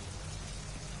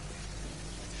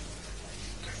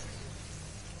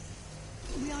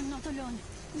 We are not alone.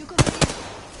 Look over here.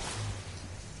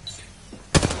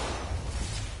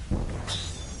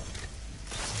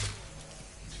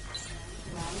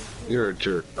 You're a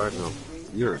jerk, I know.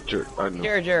 You're a jerk, I know.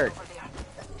 You're a jerk.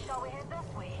 Shall we head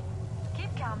this way?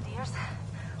 Keep calm, dears.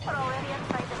 We're already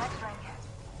inside the next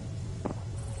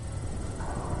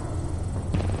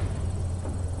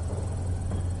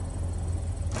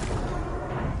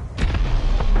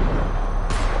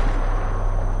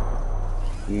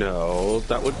ring. No,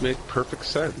 that would make perfect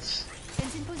sense.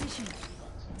 Fence in position.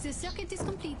 The circuit is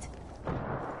complete.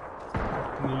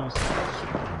 Yes.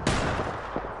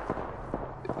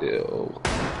 Ew.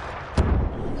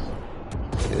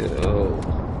 Ew.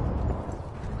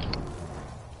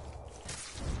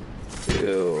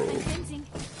 Ew. Fencing.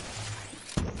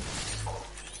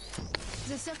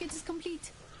 The circuit is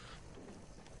complete.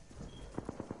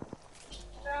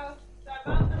 So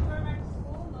about the Dwmc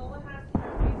school, no one has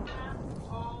campaign plans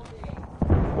all day.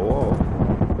 Oh.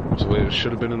 That's the way it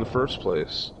should have been in the first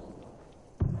place.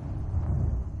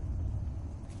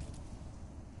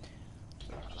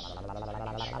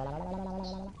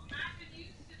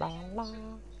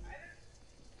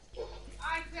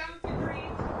 I don't agree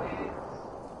with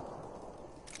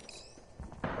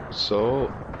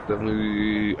So, then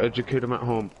we educate them at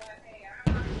home.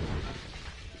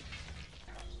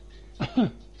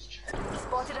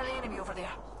 Spotted an enemy over there.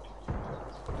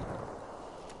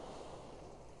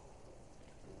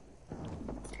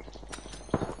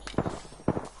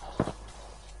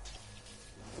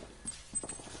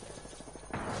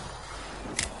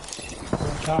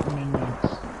 What's happening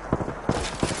next?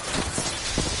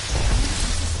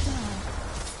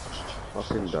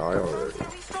 Fucking die already.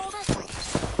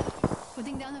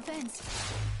 Putting down a fence.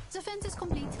 The fence is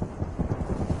complete.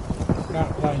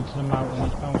 Cat flying to the mountain,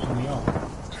 it's bouncing me off.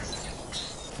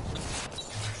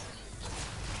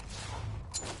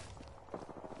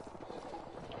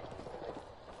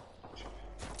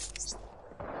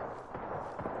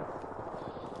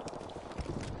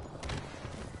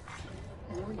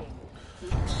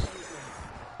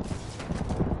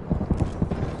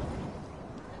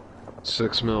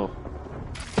 $6 mil.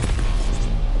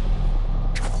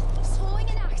 Throwing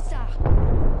an arc star.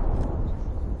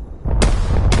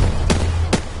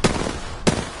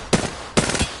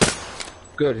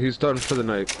 Good, he's done for the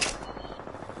night.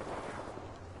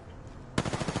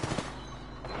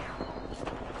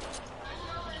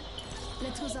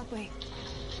 Let's go that way.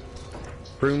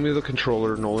 Bring me the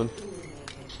controller, Nolan.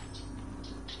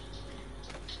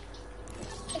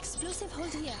 Explosive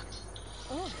hold here.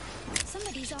 Oh,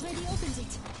 somebody's already opened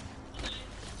it.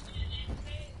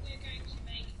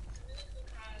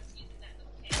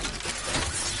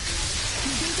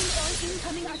 Engaging all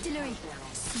incoming artillery.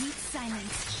 Sweet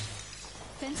silence.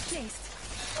 Fence placed.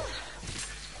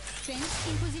 Fence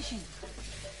in position.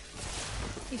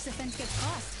 If the fence gets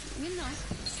crossed, we'll know.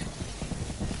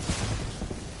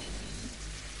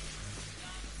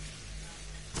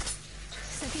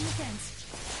 Setting the fence.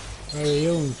 Where are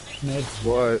you, Ned?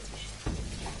 What?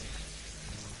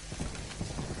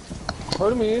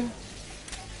 Pardon me?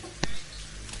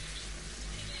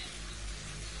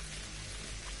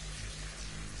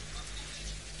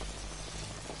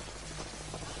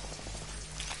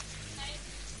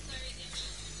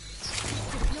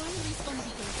 Deploying respawn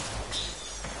details.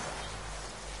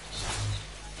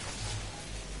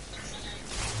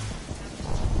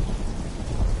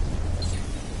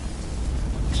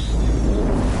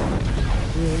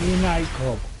 You're at your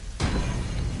nightclub.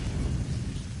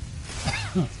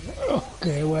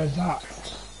 Okay, where's that?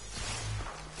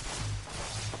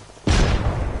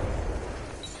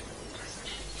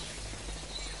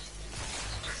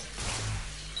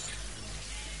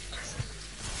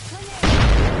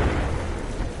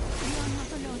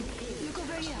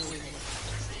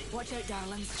 Watch out,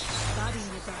 darlings. Body in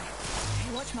your back.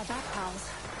 Hey, watch my back, pals.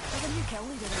 There's a new kill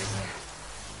leader out here.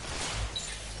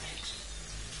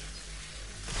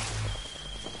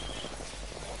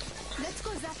 Let's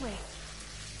go that way.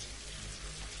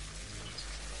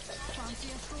 Fancy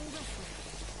a stroll this way.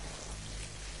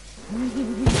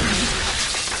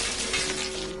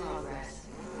 Progress.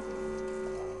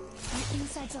 We're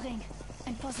inside the ring.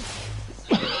 And positive.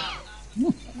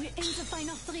 We're in the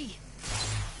final three.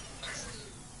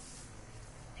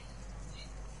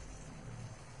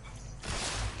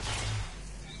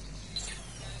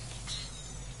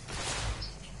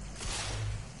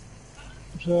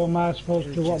 So am I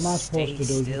supposed to, what am I supposed to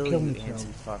do? Just kill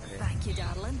myself? Thank you,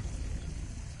 darling.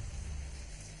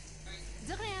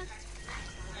 De rien.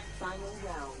 Final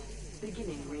round.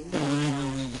 Beginning ring.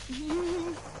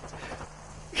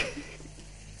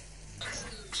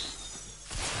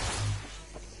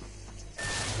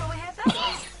 So we have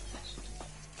that.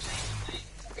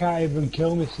 Can't even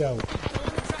kill myself.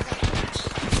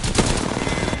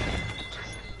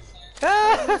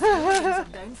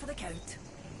 Down for the count.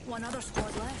 One other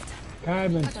squad left.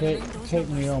 Can't even take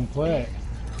me on plate.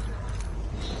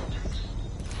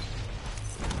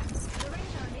 The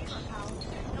rings are neighbour, pal,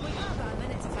 and we got about a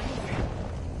minute to find them.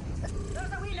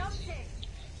 There's a wee numpty.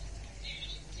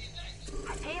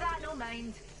 I pay that no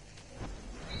mind.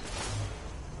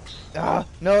 Ah,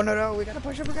 no, no, no, we gotta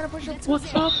push him, we gotta push him.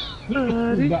 What's up,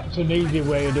 buddy? That's an easy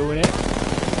way of doing it.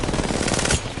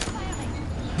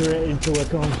 Straight into a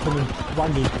oncoming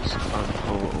wagon. I'm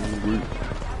hungry.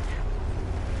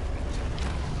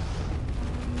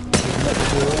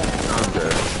 I'm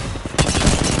dead.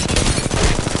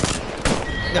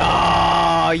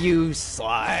 Oh, you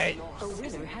slut. A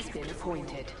winner has been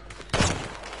appointed.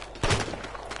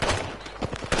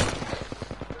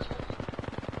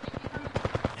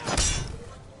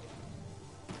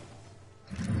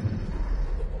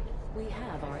 We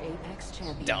have our Apex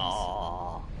champions.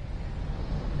 Aww.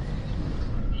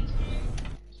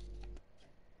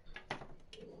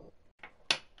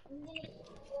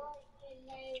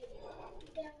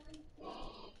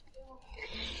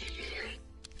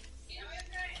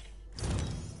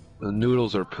 The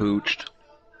noodles are pooched.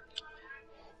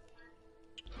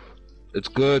 It's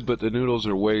good, but the noodles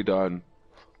are way done.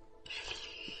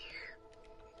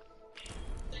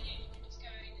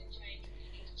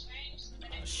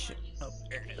 Oh shit. Oh,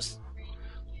 there it is.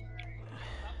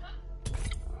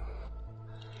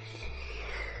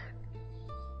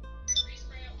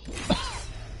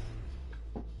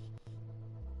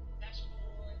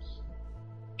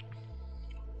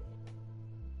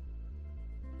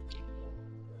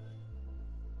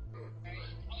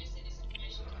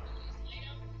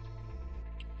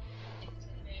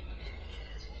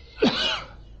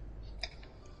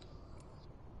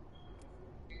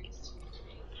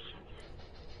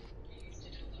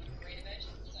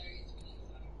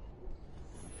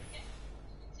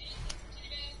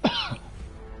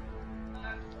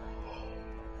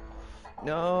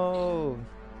 No!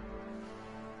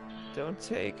 Don't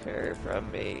take her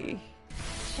from me.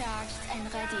 Charged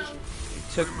and ready. You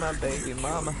took my baby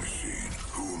mama.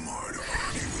 Who am I to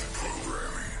argue with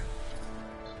programming?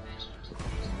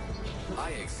 I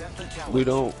accept the challenge. We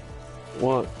don't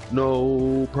want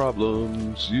no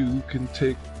problems. You can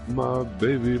take my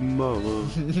baby mama.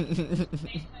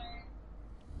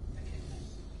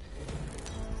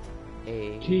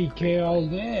 TK all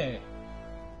day.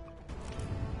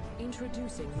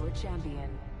 Introducing your champion.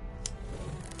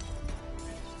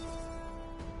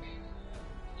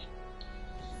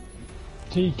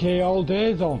 TK all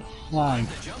day's online.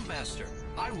 The jump master.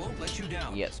 I won't let you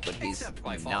down. Yes, but he's Except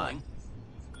by not. falling.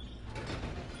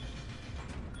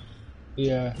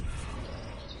 Yeah.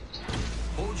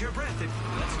 Hold your breath.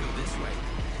 Let's go this way.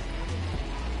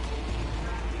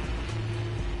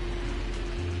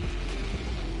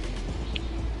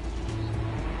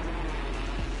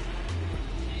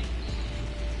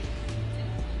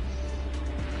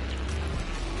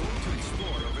 Going to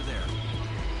explore over there.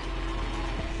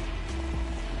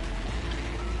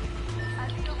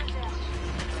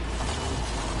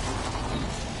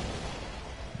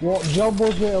 What job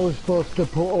was it I was supposed to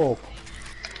put up?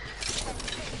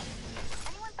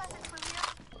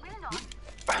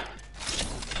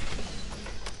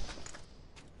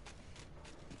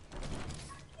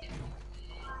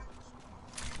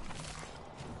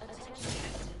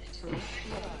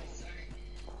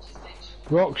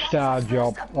 Rockstar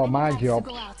job, or my job.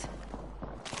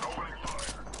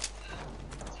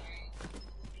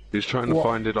 He's trying to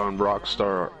find it on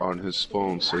Rockstar on his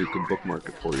phone so he can bookmark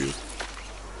it for you.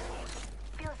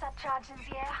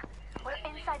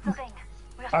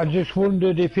 I just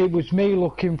wondered if it was me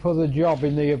looking for the job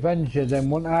in the Avenger, then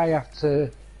wouldn't I have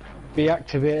to be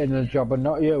activating the job and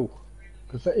not you?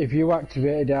 Because if you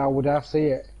activated it, how would I see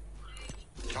it?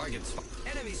 Target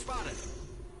enemy spotted.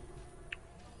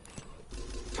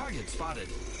 Target spotted.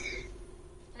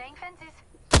 Laying fences.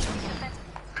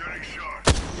 Getting shot.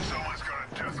 Someone's got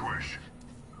a death wish.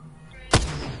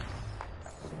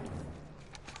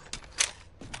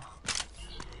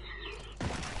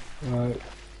 Right.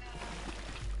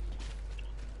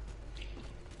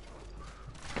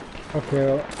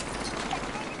 Okay.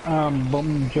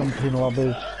 Bum jumping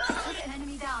lobbies.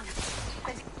 Enemy down.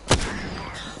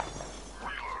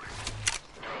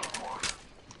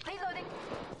 Reloading.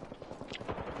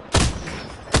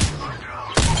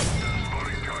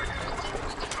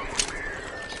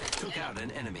 Took out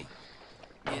an enemy.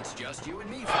 It's just you and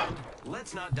me, friend.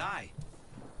 Let's not die.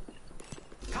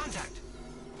 Contact.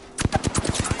 I'm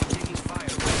taking fire.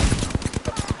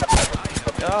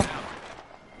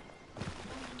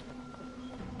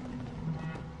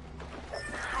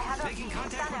 I have Making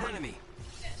contact with enemy.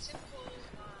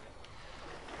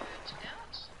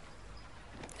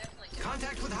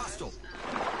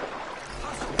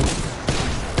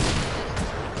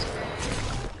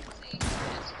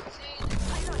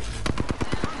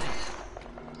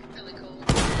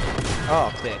 Oh,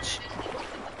 bitch.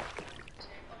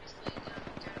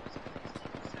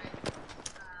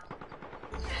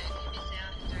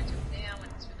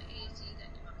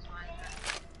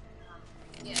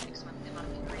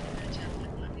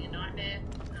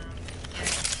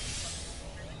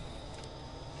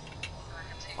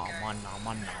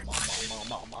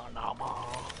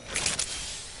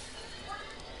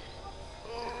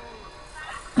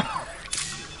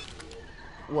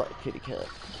 What, kitty cat?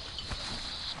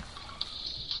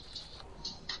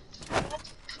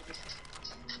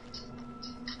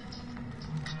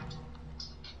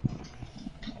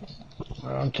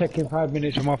 I'm taking 5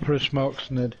 minutes. I'm off for a smoke,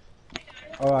 Snid.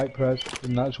 Alright, Prez,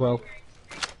 and that as well.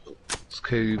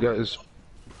 Okay, you guys.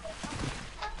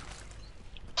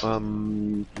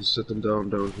 Sit them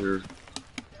down here.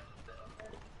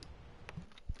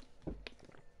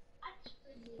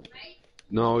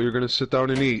 No, you're gonna sit down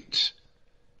and eat.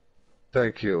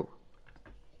 Thank you.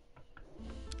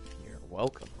 You're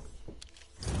welcome.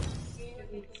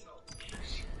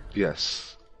 Yes.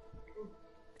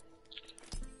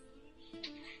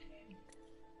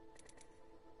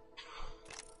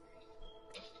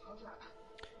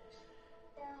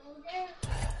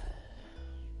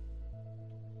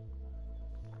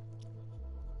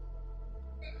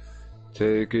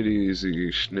 Take it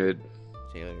easy, Schnid.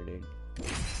 See you later, dude.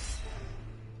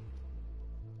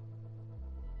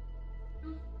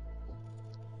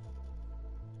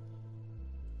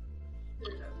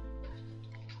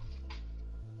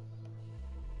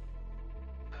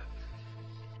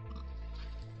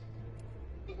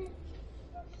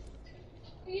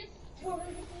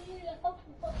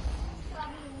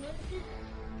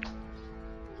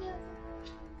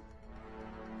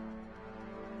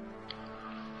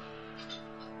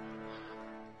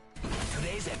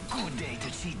 Today's a good day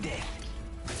to see death.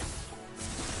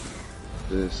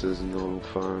 This is no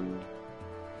fun.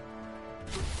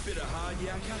 Bit of hard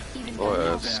yakka. Oh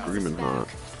yeah, it's screaming hot.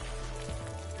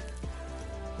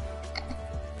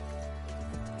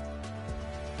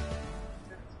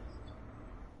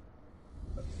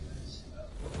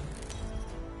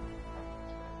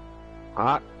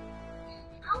 Hot?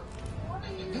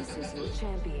 This is the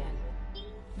champion.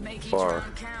 Make each Far.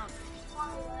 round count.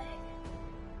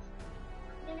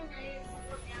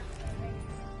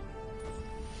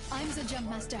 I'm the jump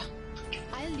master.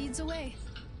 I'll lead the way.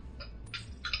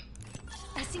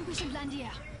 I think we should land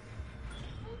here.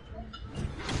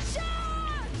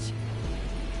 Charge!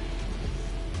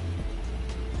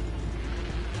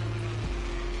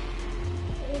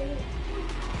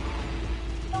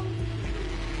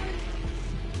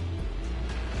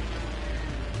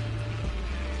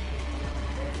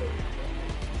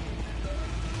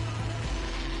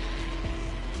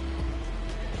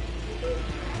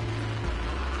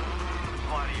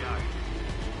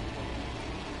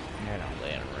 They're not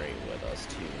laying right with us,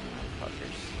 too,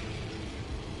 motherfuckers.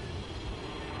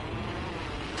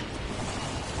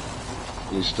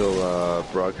 You still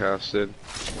broadcasted?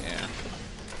 Yeah.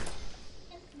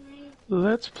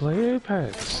 Let's play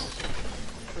Apex.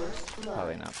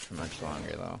 Probably not for much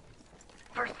longer, though.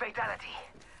 First fatality.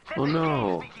 Oh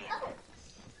no.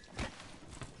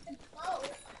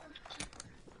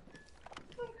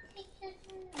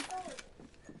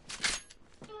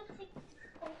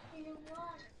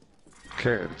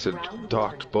 Can't. It's a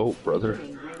docked boat, brother.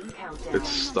 It's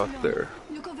stuck there.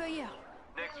 Look over here.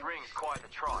 Next ring's quite the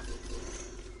trot.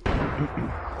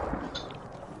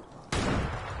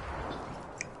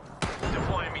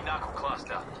 Deploying me knuckle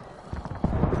cluster.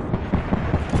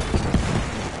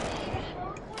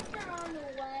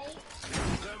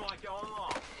 Thermite going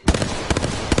long.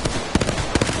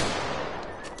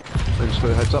 Thanks for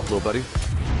the heads up, little buddy.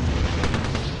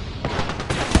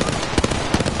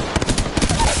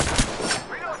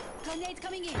 Grenade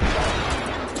coming in.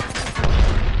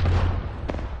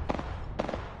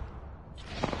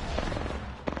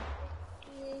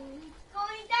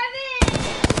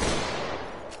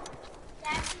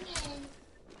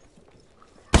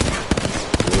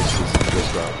 This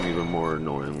got even more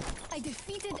annoying. I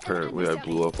defeated Apparently I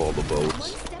blew up all the one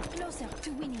boats. step closer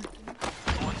to winning.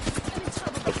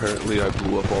 Apparently I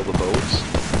blew up all the boats.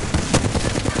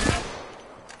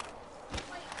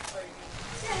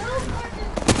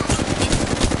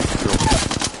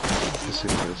 Yes,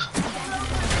 it is.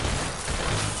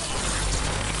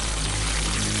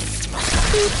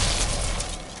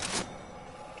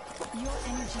 Your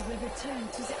energy will return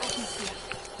to the atmosphere.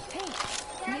 Hey,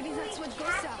 maybe that's what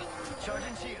goes up.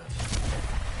 Charging shield.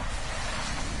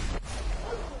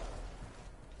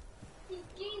 He's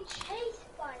getting chased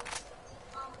by us.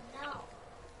 Oh no.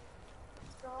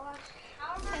 Gosh,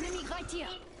 how am I Enemy right here.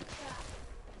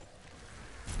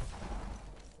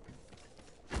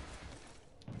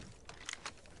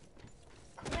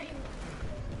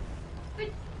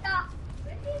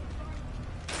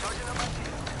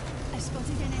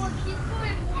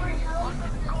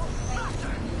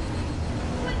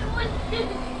 One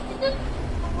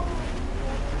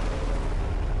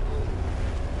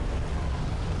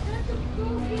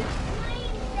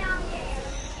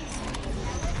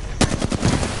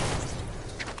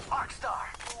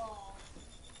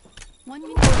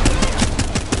minute.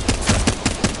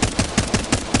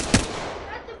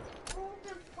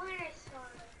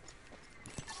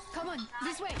 Come on,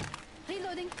 this way.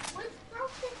 Reloading.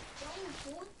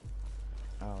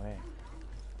 Oh, wait.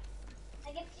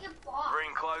 I get to get boss.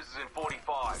 Ring closes in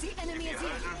 45. See enemy If is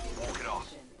you're here. hurting, walk it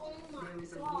off. Oh my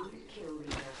god.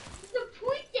 What's the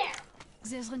point there?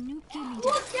 There's a new kill leader.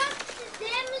 Look, that's the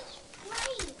damage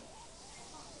plane.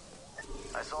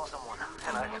 I saw someone,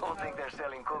 and I don't think they're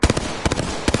selling cookies.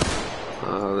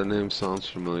 The name sounds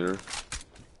familiar.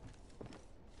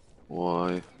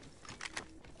 Why?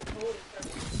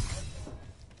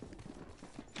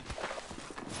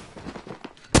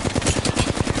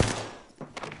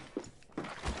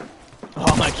 Oh,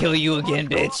 I'm gonna kill you again,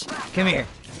 bitch. Come here.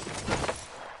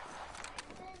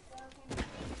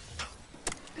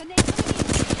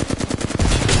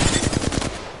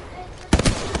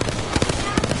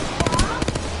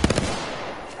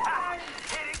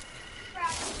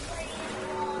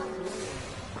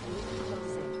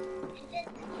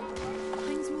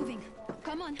 Ring's moving.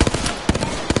 Come on.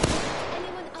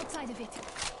 Anyone outside of it?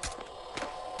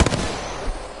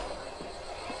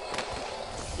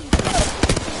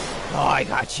 Oh, I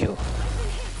got you.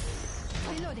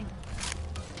 Reloading.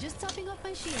 Just topping off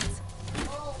my shields.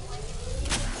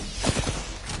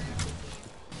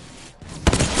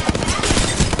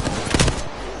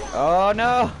 Oh,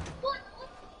 no.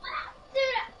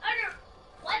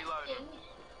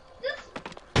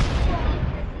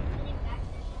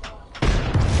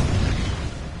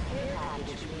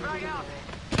 Drag out!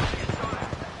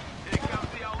 Here comes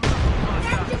the old man.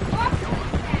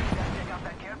 Check out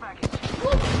that care package.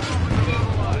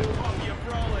 Pop your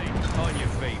brolly. On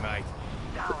your feet, mate.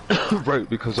 Right,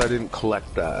 because I didn't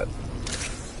collect that.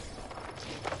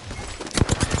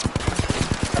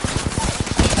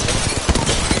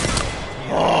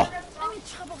 Oh. I'm in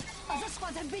trouble. Other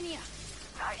squads have been here.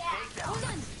 Hold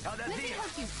on. Let me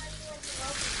help you.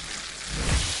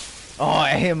 Oh,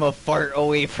 I am a fart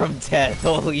away from death.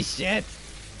 Holy shit.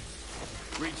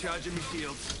 Recharging my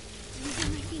shields.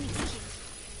 Using my Phoenix kit.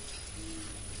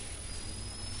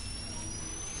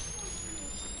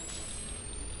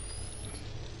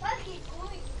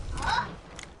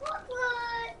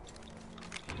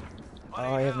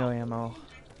 Oh, I have no ammo.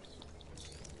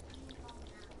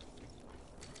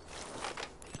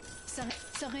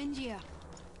 Syringe here.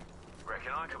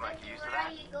 Reckon I can make use of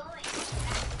that.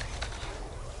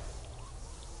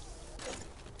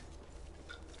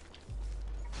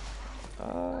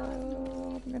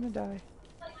 I'm gonna die.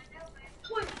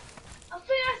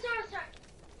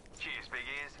 Cheers, big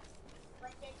ears.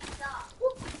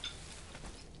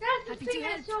 Happy to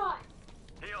help.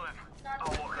 Heal him.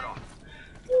 I'll walk it off.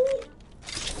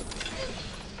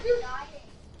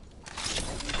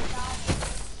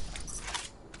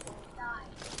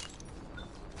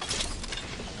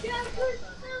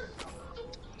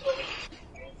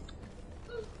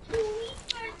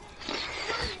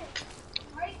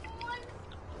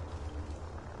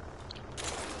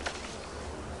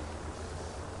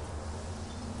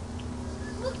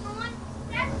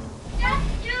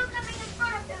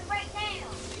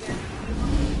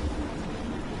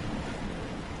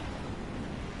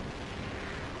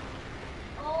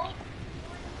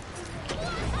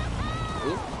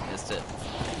 Oop, missed it.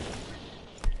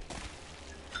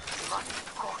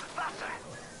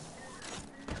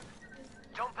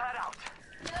 Jump pad out.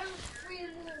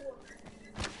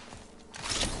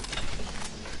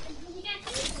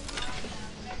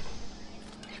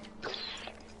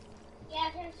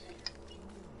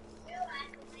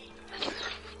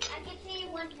 I can see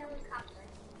one helicopter.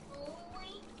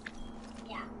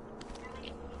 Yeah.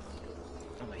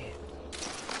 Oh my head.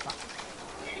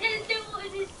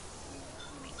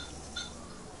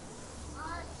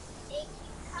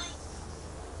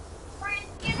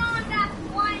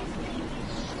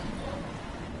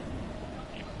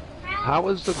 How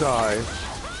is the guy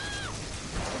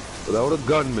without a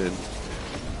gunman?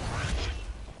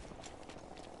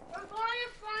 We're going to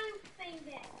find thing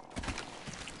there.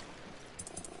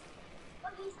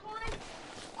 But he's going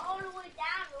all the way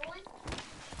down, Rowan.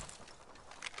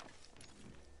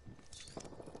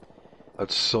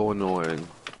 That's so annoying.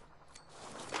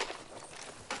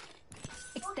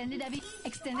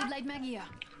 Extended light mag here.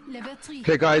 Level 3.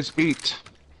 Okay, guys, eat.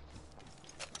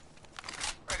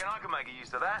 Reckon I can make a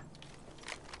use of that.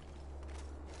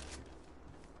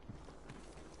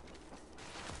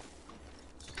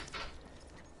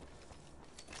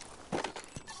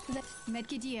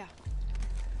 Medkit here.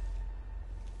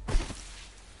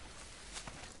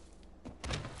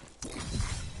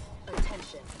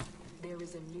 Attention. There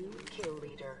is a new kill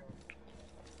leader.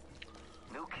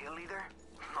 New kill leader?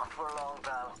 Not for long,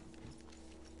 pal.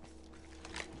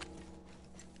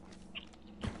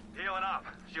 Healing up.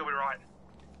 She'll be right.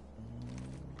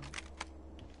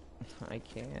 I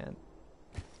can't.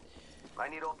 I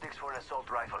need optics for an assault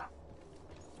rifle.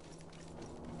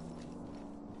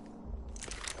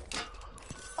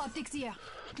 Optics here.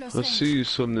 Close Let's range. see you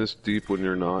swim this deep when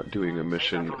you're not doing a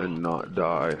mission and not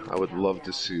die. I would love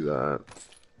to see that.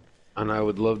 And I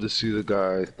would love to see the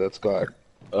guy that's got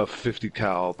a 50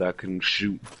 cal that can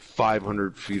shoot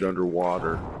 500 feet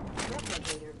underwater.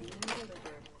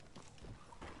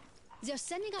 They're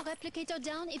sending a replicator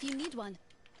down if you need one.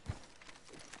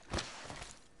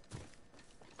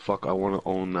 Fuck, I want to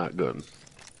own that gun.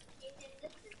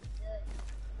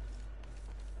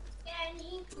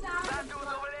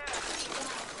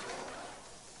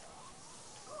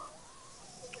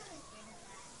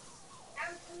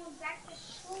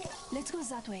 Let's go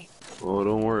that way. Oh,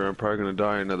 don't worry, I'm probably gonna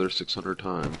die another 600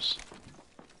 times.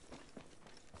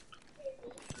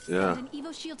 Yeah. An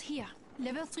Evo shield here.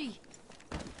 Level 3.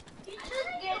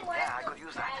 Yeah, I could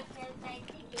use that.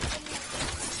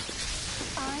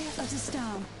 Eye of the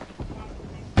storm.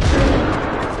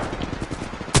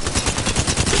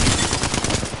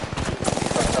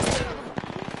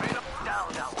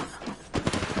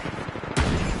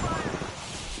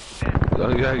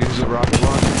 Oh yeah, use a rocket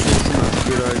launcher. That's a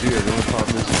good idea. The only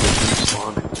problem is it's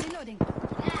responding.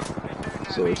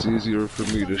 So it's easier for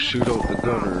me to shoot out the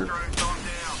gunner.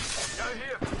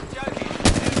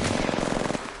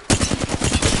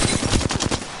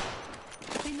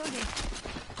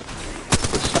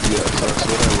 Yes, that's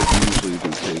what I would usually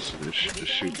do, Jason, is to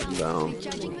shoot them down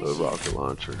with the rocket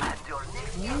launcher.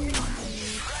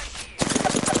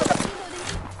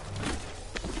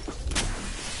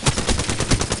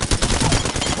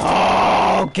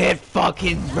 Oh, get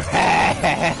fucking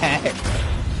wrecked!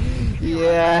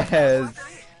 Yes!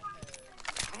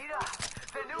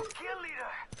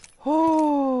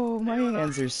 Oh, my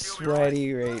hands are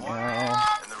sweaty right now.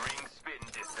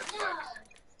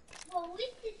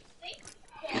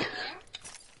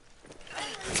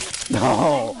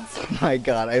 Oh my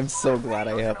god, I'm so glad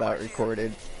I have that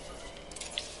recorded.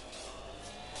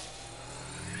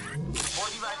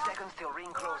 45 seconds till ring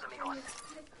close, amigos.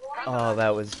 Oh,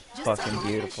 that was fucking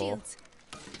beautiful.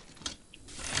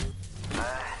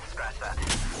 Scratch that.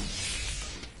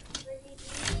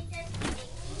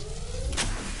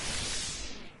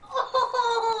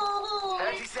 Oh!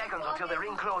 30 seconds until the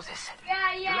ring closes.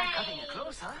 Yeah, You yeah. like cutting it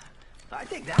close, huh? I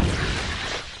take that.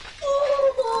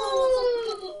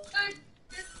 Oh!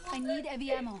 I need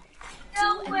heavy ammo.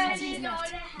 No Two way, enemies you know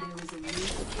left.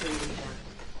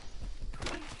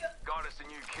 Got us a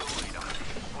new kill leader.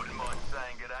 Wouldn't mind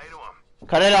saying good day to him.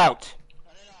 Cut it out!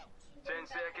 10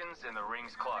 seconds and the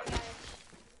ring's closed.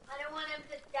 I don't want him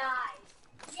to die.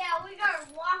 Yeah, we gotta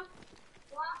walk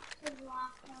the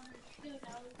rock on the two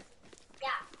nose. Yeah,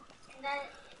 and then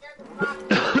it doesn't rock.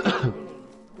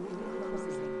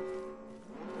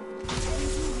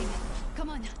 It's moving. Come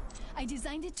on. I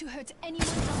designed it to hurt anyone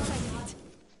outside of it.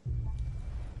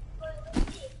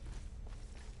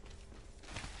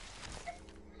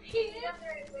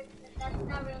 That's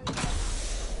not really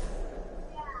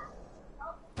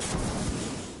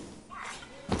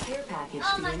Care package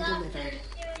oh my being god, delivered. they're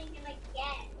shooting him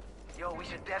again. Yo, we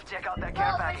should def check out that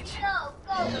care package. Go,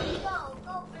 go.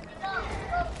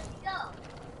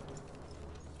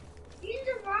 Use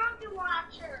the rocket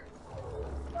launcher.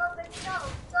 Go, busy,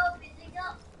 go.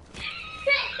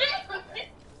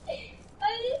 I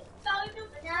just found him.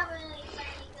 But not really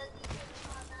funny because he's just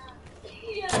on up.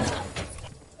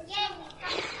 Yeah. Again, he's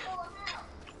coming full of health.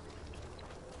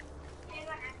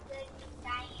 Everyone has to keep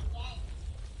dying again.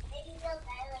 Maybe they'll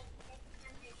die like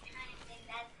 600 times and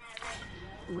that's not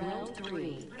right. Round 3.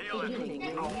 Healing. Beginning ring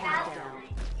That's countdown. not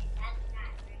right.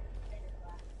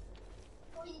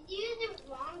 We used it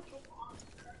wrong to walk.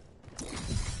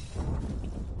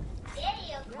 Daddy,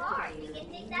 a car. You can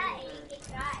take that and you can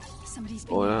drive. Somebody's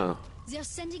been Oh yeah. They're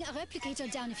sending a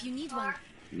replicator down if you need one.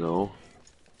 No.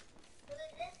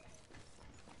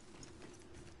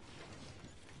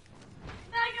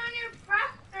 Back on your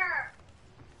presser.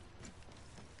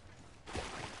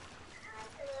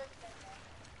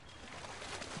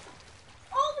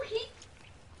 Oh,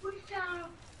 we found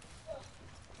him.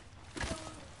 We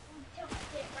took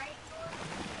it right.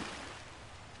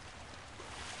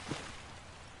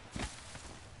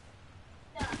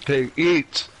 Okay,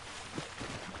 eat.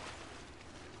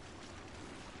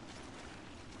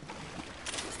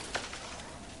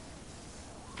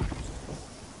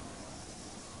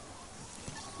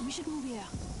 We should move here.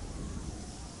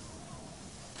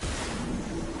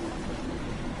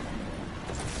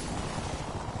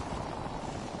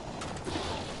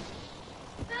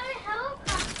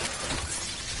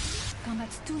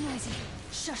 Combat's too noisy.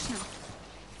 Shush now.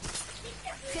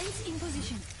 Fence in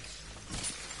position.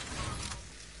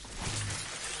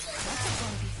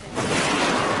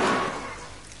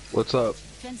 What's up?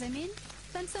 Fence them in,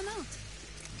 fence them out.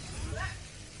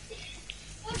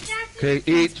 Okay,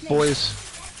 eat, boys.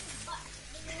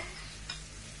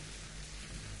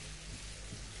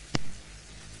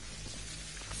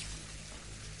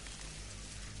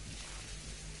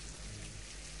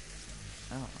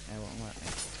 Oh, I won't let me.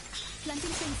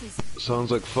 Planting fences.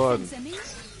 Sounds like fun. Fence them in,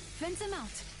 fence them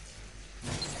out.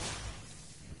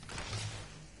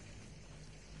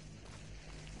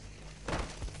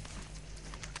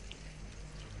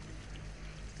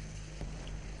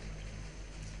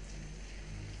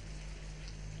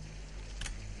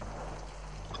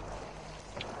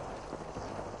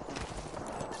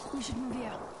 We should move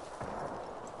here.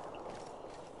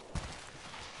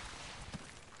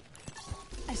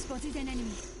 I spotted an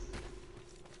enemy.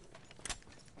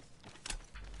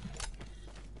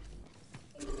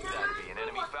 That be an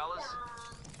enemy, fellas?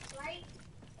 Right?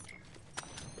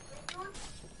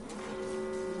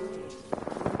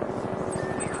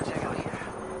 We gotta check out here.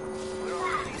 We're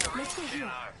already Let's go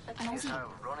here. Allons-y.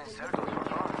 running circles for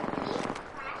fun.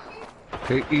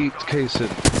 Okay, eat, Kason.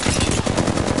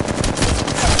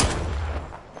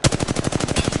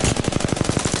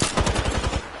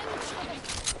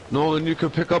 Nolan, you can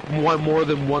pick up more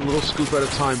than one little scoop at a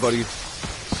time, buddy.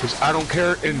 Because I don't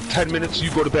care, in 10 minutes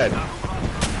you go to bed.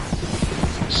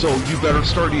 So you better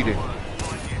start eating.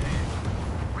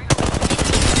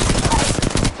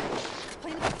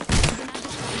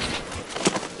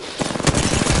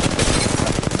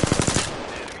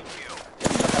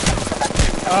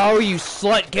 Oh, you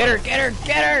slut! Get her! Get her!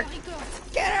 Get her!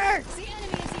 Get her!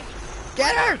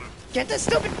 Get her! Get this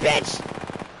stupid bitch!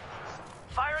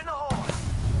 Fire in the hole!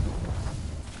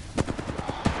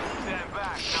 Stand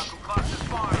back, knuckle clutch is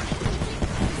firing.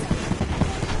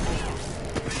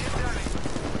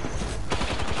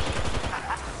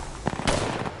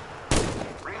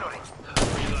 Reloading.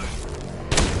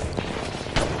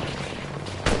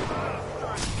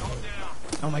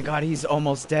 Oh my god, he's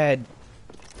almost dead.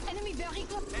 Enemy very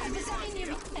close.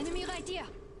 Enemy right here.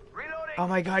 Reloading. Oh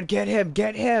my god, get him!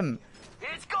 Get him!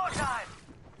 It's go time.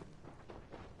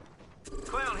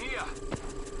 Clown here.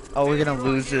 Oh, we're gonna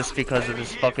lose this because of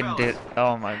this fucking dick.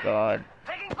 Oh my god.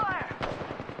 Taking fire.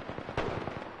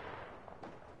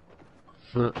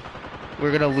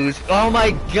 We're gonna lose. Oh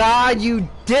my god, you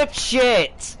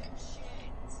dipshit!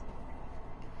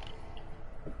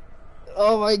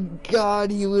 Oh my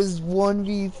god, he was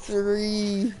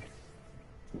 1v3.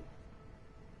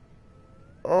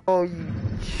 Oh, you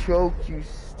choked, you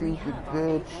stupid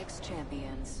bitch.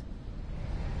 Champions.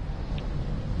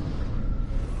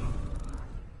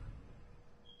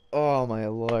 Oh my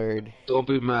lord. Don't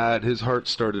be mad, his heart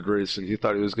started racing. He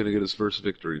thought he was going to get his first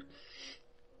victory.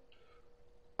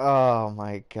 Oh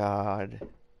my god.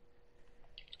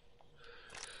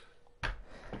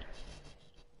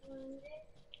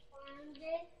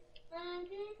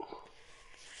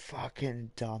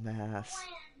 Fucking dumbass.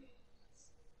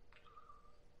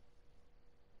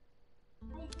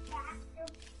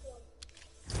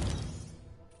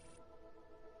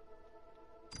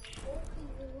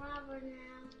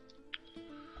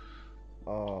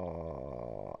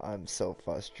 Oh, I'm so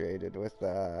frustrated with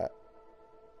that.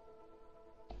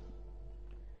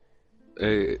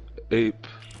 Hey, ape.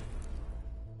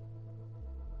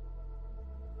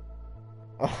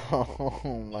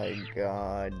 Oh my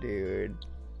god, dude.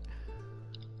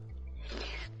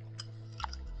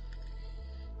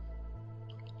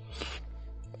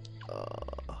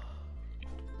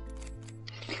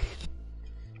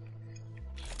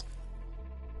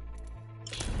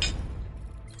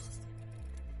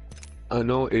 I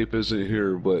know Ape isn't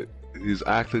here, but he's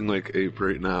acting like Ape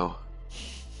right now.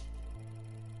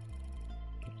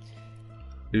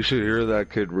 You should hear that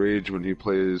kid rage when he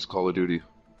plays Call of Duty.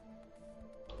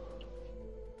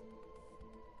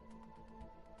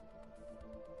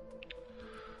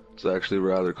 It's actually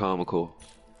rather comical.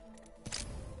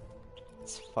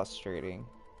 It's frustrating.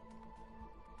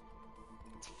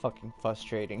 It's fucking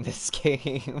frustrating, this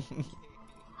game.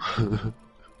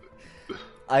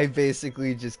 I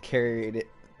basically just carried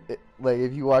it. Like,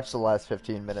 if you watch the last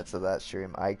 15 minutes of that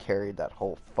stream, I carried that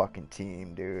whole fucking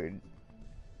team, dude.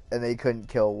 And they couldn't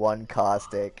kill one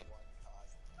caustic.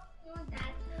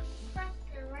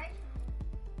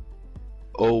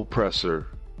 Oppressor.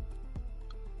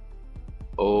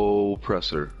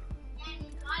 Oppressor.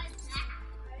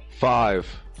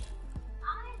 5.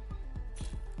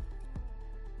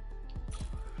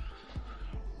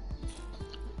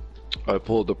 I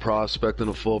pulled the prospect and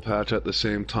a full patch at the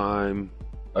same time.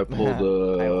 I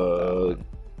pulled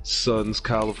Suns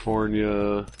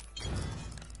California.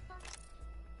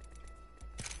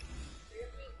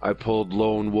 I pulled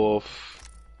Lone Wolf.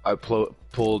 I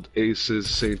pulled Ace's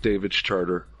St. David's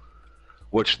Charter,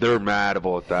 which they're mad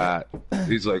about that.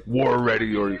 He's like, war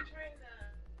ready or...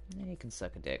 You can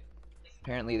suck a dick.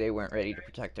 Apparently they weren't ready to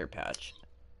protect their patch.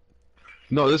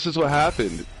 No, this is what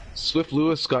happened. Swift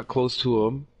Lewis got close to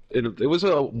him. It was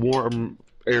a warm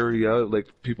area, like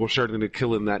people starting to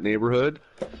kill in that neighborhood.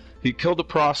 He killed a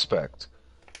prospect.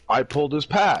 I pulled his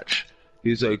patch.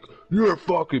 He's like, you're a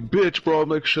fucking bitch, bro. I'm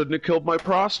like, shouldn't have killed my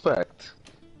prospect.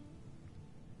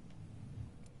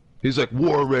 He's like,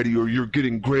 war ready or you're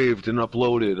getting graved and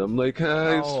uploaded. I'm like,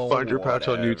 hey, find your patch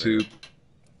on YouTube.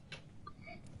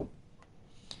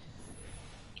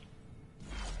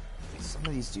 Some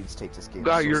of these dudes take this game.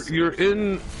 Guy, you're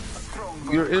in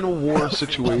a war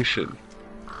situation.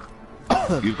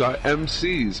 You've got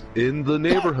MCs in the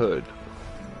neighborhood.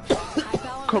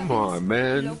 Come on,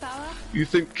 man. You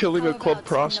think killing a club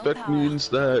prospect means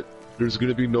that there's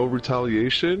gonna be no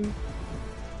retaliation?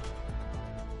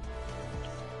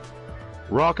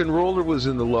 Rock and Roller was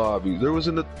in the lobby. There was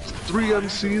 3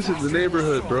 MCs in the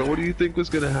neighborhood, bro. What do you think was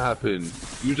gonna happen?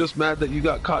 You're just mad that you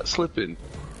got caught slipping.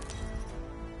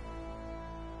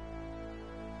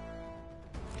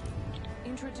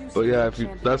 But yeah,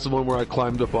 that's the one where I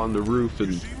climbed up on the roof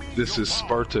and this is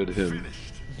Sparta'd him.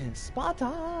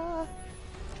 Sparta!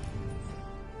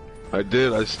 I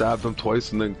did. I stabbed him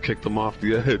twice and then kicked him off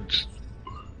the edge.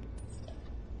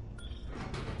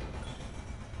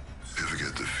 Ever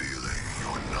get the feeling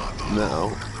you're not alone Now,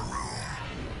 in the room?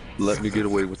 let me get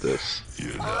away with this.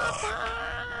 You're not.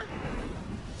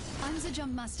 I'm the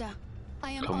jump master.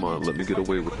 I am Come on, let me get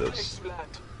away with this.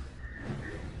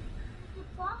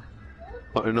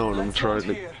 I know, and I'm trying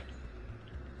to...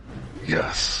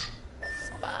 Yes.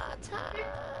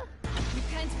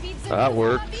 That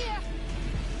worked.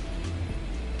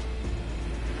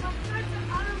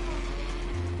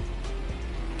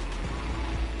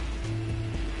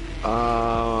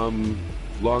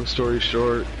 Long story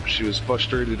short, she was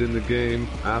frustrated in the game,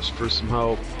 asked for some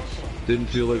help, didn't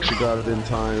feel like she got it in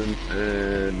time,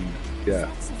 and yeah.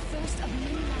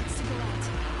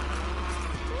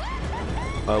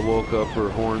 I woke up, her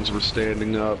horns were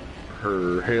standing up,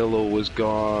 her halo was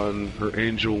gone, her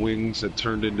angel wings had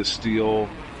turned into steel.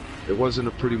 It wasn't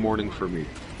a pretty morning for me.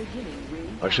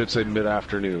 I should say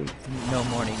mid-afternoon. No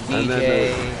morning, and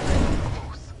DJ.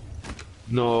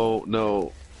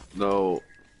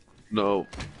 No.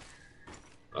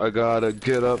 I gotta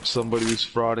get up, somebody's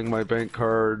frauding my bank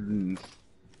card, and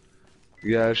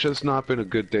yeah, it's just not been a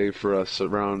good day for us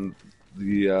around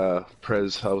the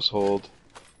Prez household.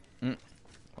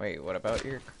 Wait, what about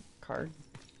your card?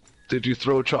 Did you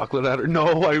throw chocolate at her?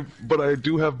 No, but I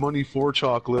do have money for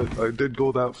chocolate. I did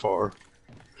go that far.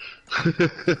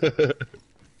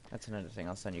 That's another thing,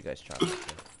 I'll send you guys chocolate.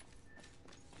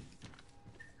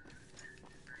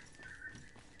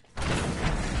 What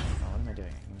am I doing?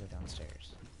 I can go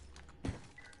downstairs.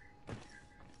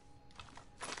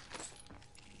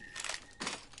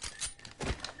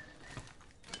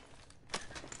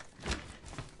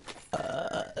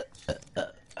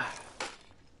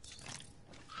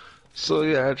 So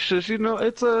yeah, it's just, you know,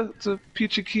 it's a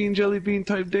peachy keen jelly bean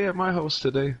type day at my house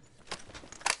today.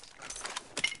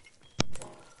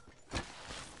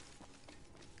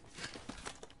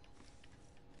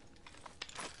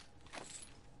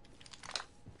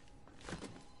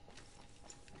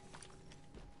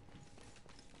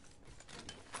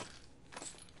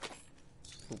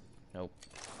 Nope.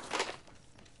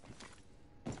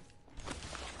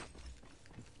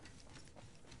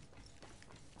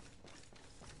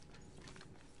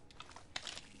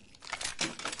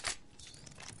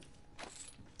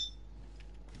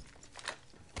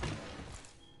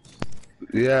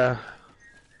 Yeah.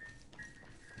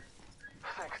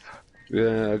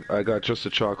 Yeah, I got just the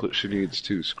chocolate she needs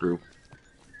too, Screw.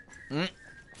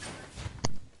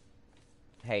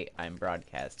 Hey, I'm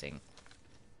broadcasting.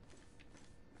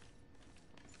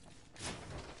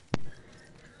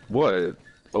 What?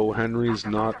 Oh, Henry's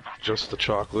not just the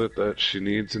chocolate that she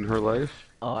needs in her life?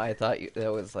 Oh, I thought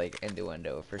that was like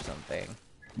innuendo for something.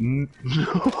 No.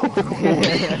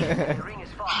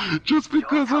 Just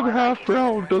because I'm half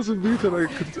brown doesn't mean that I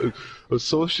could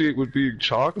associate with being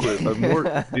chocolate. I'm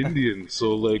more Indian,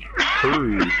 so like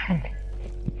curry.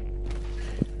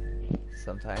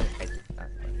 Sometimes I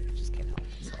just can't help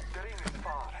myself.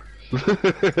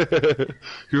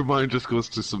 Your mind just goes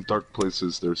to some dark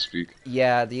places there, Speak.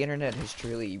 Yeah, the internet has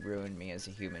truly ruined me as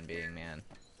a human being, man.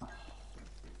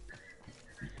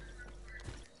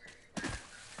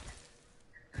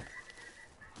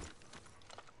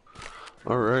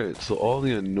 Alright, so all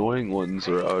the annoying ones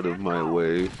are out of my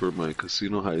way for my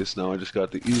casino heist. Now I just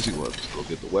got the easy ones. Go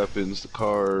get the weapons, the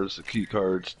cars, the key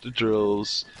cards, the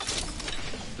drills.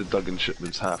 The Duggan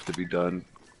shipments have to be done,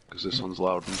 because this one's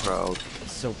loud and proud.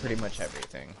 So pretty much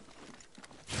everything.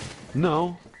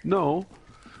 No.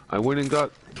 I went and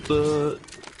got the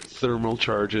thermal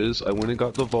charges, I went and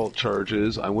got the vault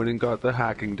charges, I went and got the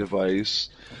hacking device.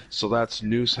 So that's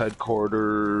Noose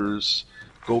headquarters.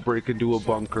 Go break into a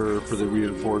bunker for the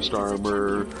reinforced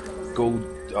armor. Go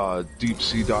deep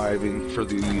sea diving for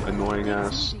the annoying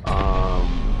ass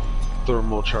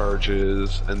thermal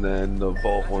charges, and then the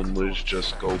vault one was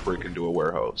just go break into a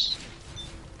warehouse.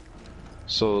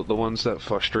 So the ones that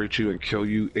frustrate you and kill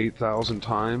you 8,000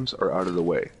 times are out of the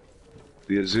way.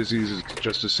 The Azizis is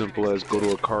just as simple as go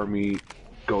to a car meet,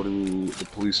 go to the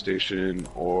police station,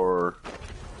 or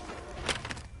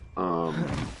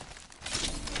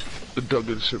the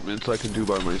Duggan shipments I can do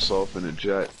by myself in a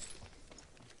jet.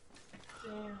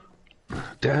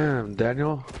 Damn,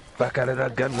 Daniel. Back at it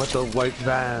again with the white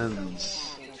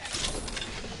vans.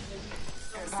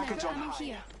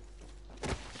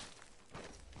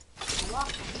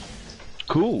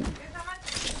 Cool.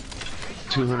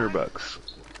 $200.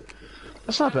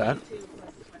 That's not bad.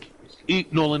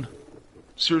 Eat, Nolan.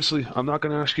 Seriously, I'm not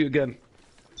gonna ask you again.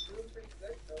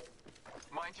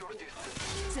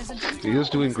 He is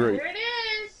doing great. There it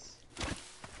is.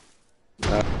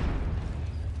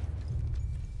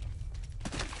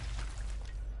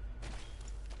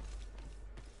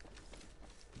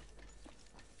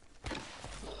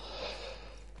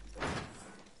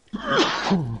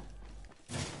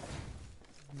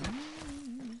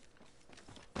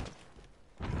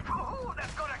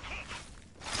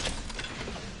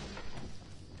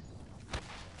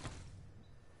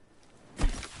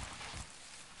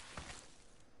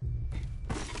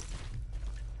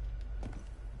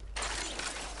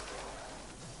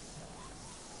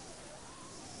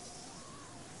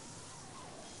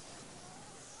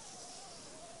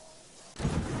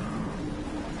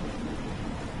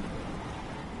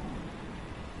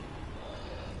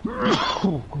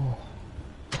 Oh, God.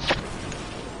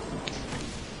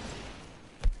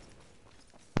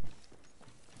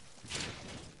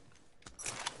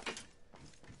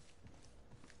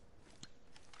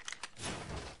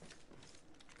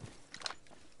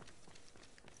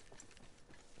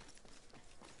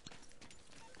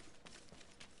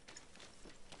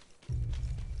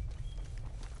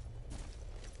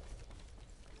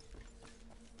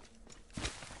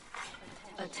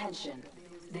 Attention,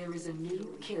 there is a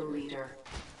new kill leader.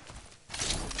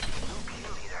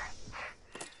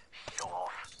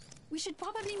 We should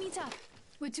probably meet up.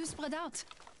 We're too spread out.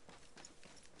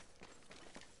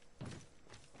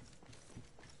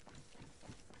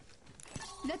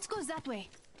 Let's go that way.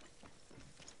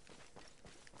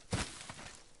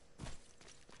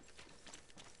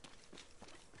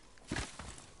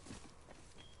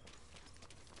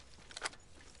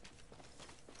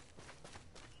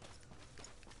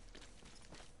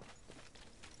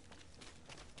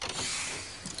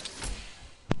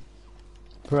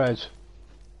 Prez.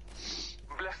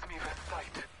 Bless me with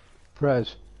sight.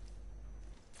 Prez.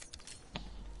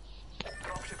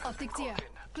 Optics here.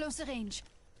 Closer range.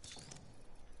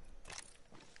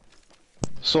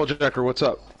 Souljacker, what's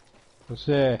up? I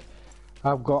say,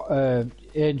 I've got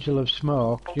Angel of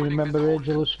Smoke. Do you remember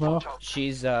Angel of Smoke?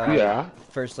 She's yeah.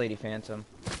 First Lady Phantom.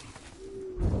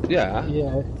 Yeah.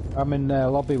 Yeah, I'm in their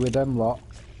lobby with them lot.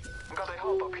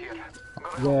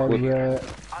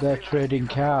 They're trading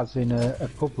cars in a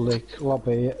public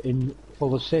lobby in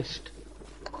full assist.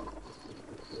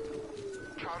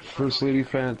 First Lady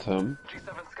Phantom.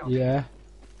 Yeah,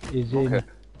 he's in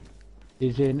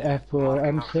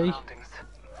FOMC.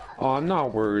 Oh, I'm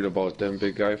not worried about them,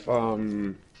 big guy.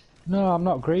 No, I'm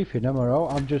not griefing them at all.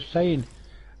 I'm just saying,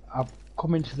 I've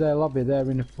come into their lobby. They're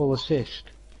in a full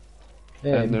assist.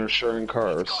 And they're sharing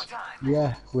cars.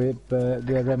 Yeah, with their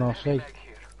MLC.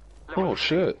 Oh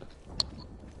shit!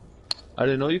 I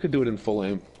didn't know you could do it in full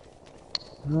aim.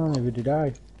 No, neither did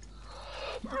I.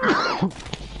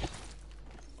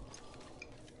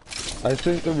 I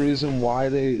think the reason why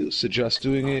they suggest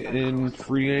doing it in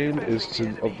free aim is to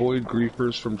avoid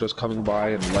griefers from just coming by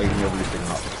and lighting everything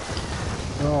up.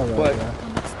 Oh, right, but yeah.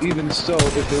 even still,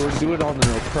 if they were to do it on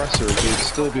an oppressor, they'd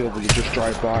still be able to just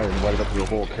drive by and light up your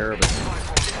whole caravan.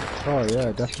 Oh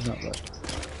yeah, definitely.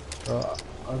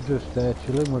 I'm just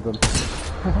chilling with them.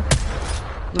 Nice.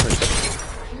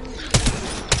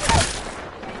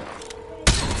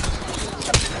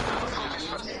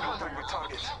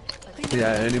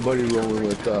 Yeah, anybody rolling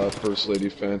with First Lady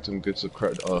Phantom gets a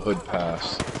hood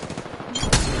pass.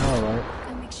 Alright.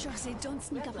 I'll make sure they don't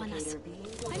sneak up on us.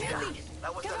 I'm happy.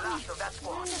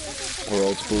 Or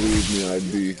else, believe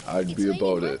me, I'd be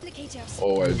about it.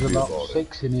 Oh, I'd There's be about about it.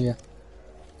 6 in here.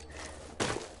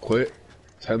 Quit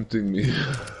tempting me.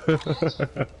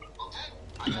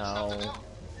 No.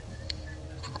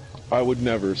 I would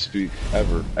never speak.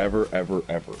 Ever, ever, ever,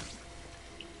 ever.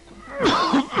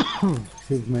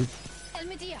 Excuse me.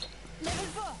 Elmedia, level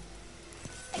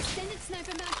 4. Extended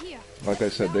sniper mark here. Like I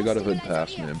said, they got a hood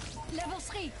pass, man. Level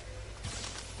 3.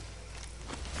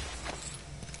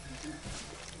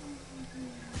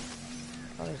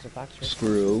 Oh, there's a box right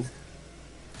Screw.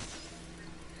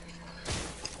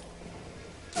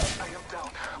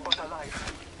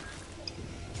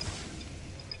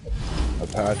 A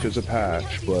patch is a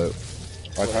patch, but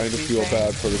I kind of feel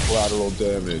bad for the collateral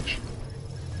damage.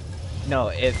 No,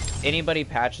 if anybody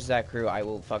patches that crew, I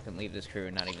will fucking leave this crew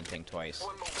and not even think twice.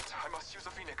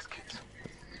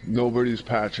 Nobody's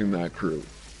patching that crew.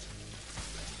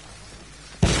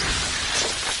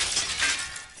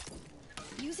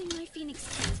 Using my Phoenix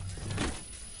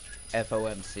kit.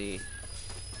 FOMC.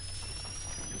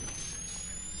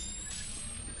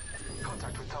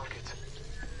 Contact with target.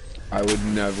 I would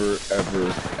never,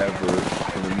 ever, ever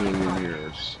in a million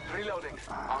years. Reloading.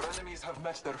 Our enemies have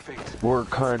met their fate. We're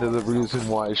kind of the reason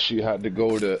why she had to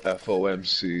go to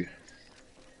FOMC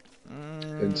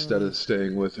instead of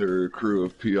staying with her crew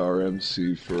of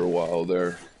PRMC for a while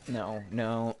there. No,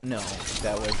 no, no.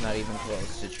 That was not even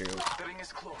close to true. The ring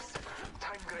is close.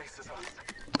 Time graces us.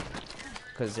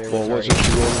 Because there was Well, wasn't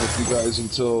she rolling with you guys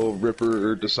until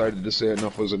Ripper decided to say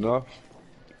enough was enough?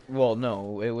 Well,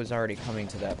 no, it was already coming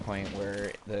to that point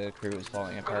where the crew was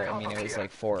falling apart. I mean, it was like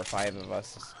 4 or 5 of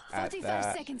us at 45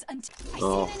 that. seconds until I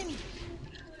Oh. see an enemy.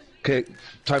 Okay,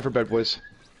 time for bed, boys.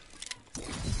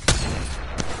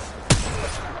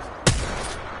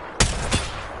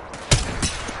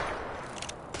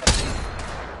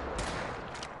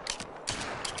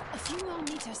 A few more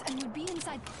meters and we'll be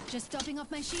inside. Just topping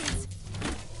off my shields.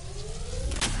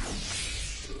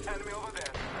 Enemy over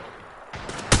there.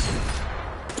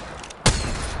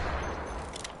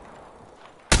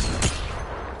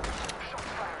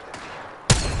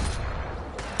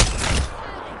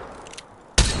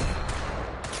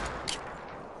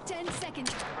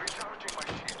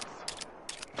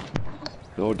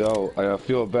 No doubt. I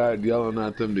feel bad yelling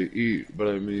at them to eat, but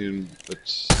I mean,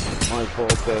 it's my fault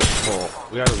that,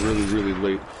 we had a really, really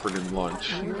late friggin'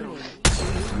 lunch.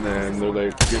 And then they're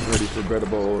like getting ready for bed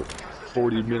about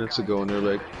 40 minutes ago, and they're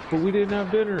like, but we didn't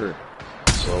have dinner.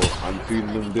 So I'm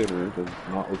feeding them dinner to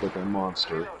not look like a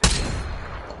monster.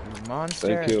 Monster.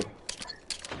 Thank you.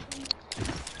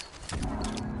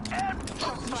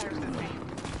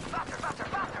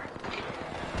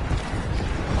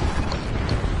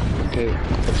 Okay,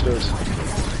 upstairs.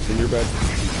 In your bed.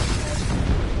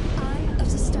 Eye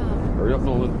of the storm. Hurry up,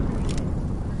 Nolan.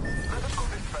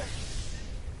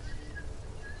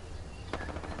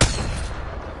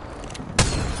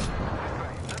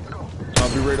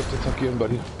 I'll be right up to tuck you in,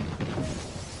 buddy.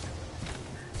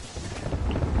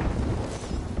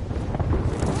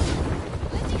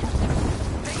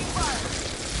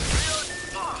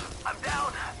 I'm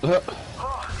down.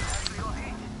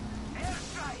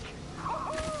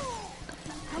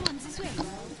 Come on, this way.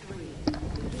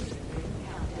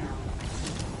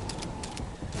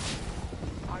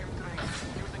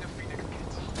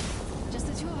 Just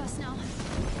the 2 of us now.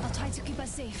 I'll try to keep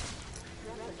us safe.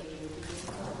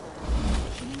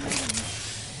 Healing my wounds.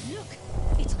 Look,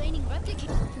 it's raining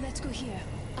replicate. Let's go here.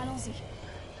 Allons-y.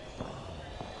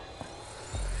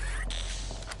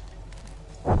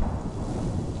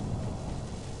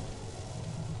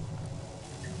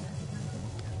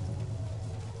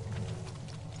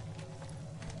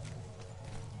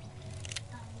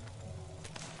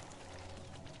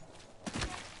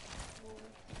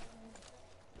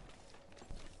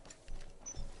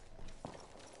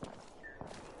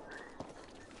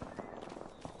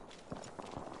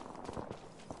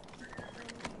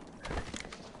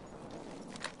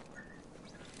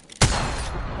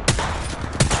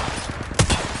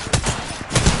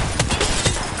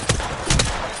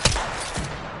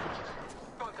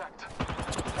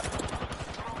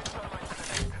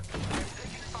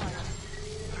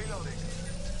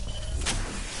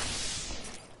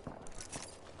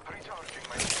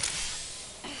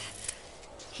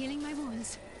 Healing my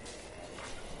wounds.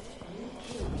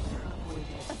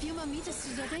 A few more meters to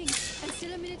the ring, and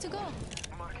still a minute to go.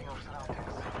 Marking our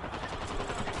surroundings.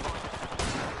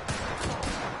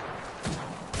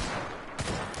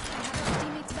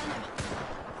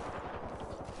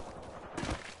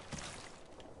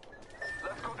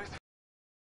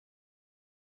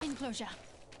 enclosure.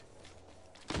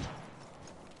 I'm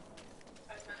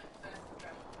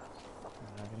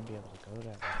not gonna be able to go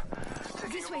that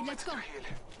way. This way, let's go.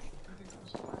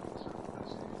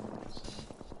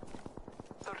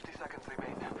 30 seconds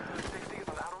remain. Safety is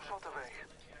an arrow shot away.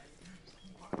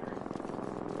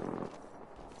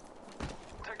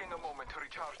 Taking a moment to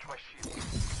recharge my shield.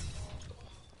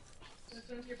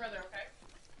 Listen to your brother, okay?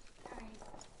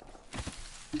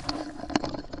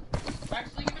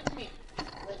 Actually, give it to me.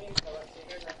 10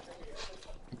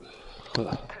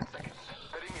 seconds.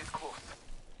 The ring is close.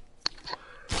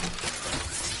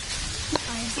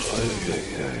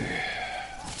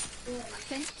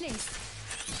 Fence place.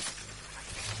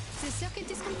 The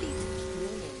circuit is complete.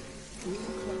 We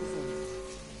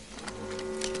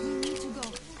need to go.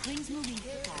 Rings moving.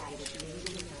 Care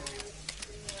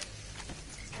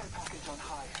package on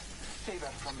high.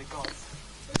 Favor from the gods.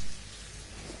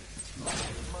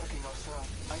 Marking our surround.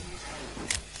 I need help.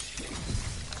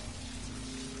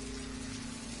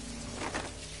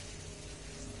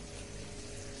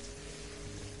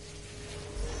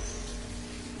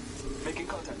 Making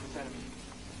contact with enemy.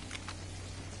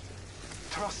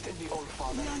 Trust in the old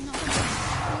father. We are not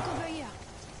alone. Look over here.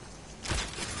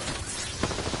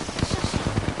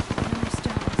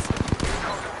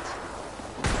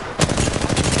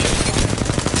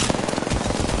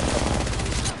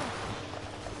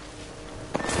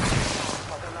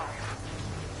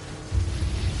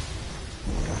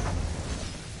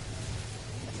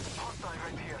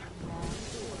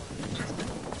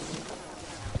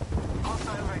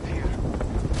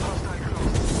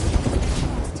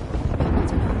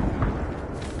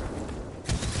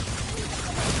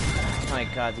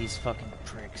 God, these fucking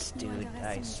pricks, dude.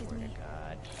 I swear to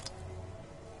God.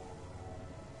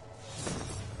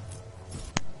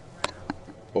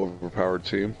 Overpowered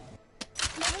team.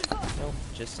 Nope,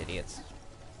 just idiots.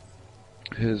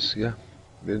 Yeah.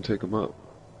 Didn't take him up.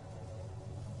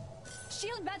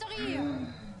 Shield battery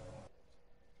here.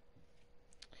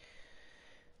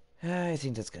 I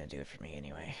think that's gonna do it for me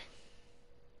anyway.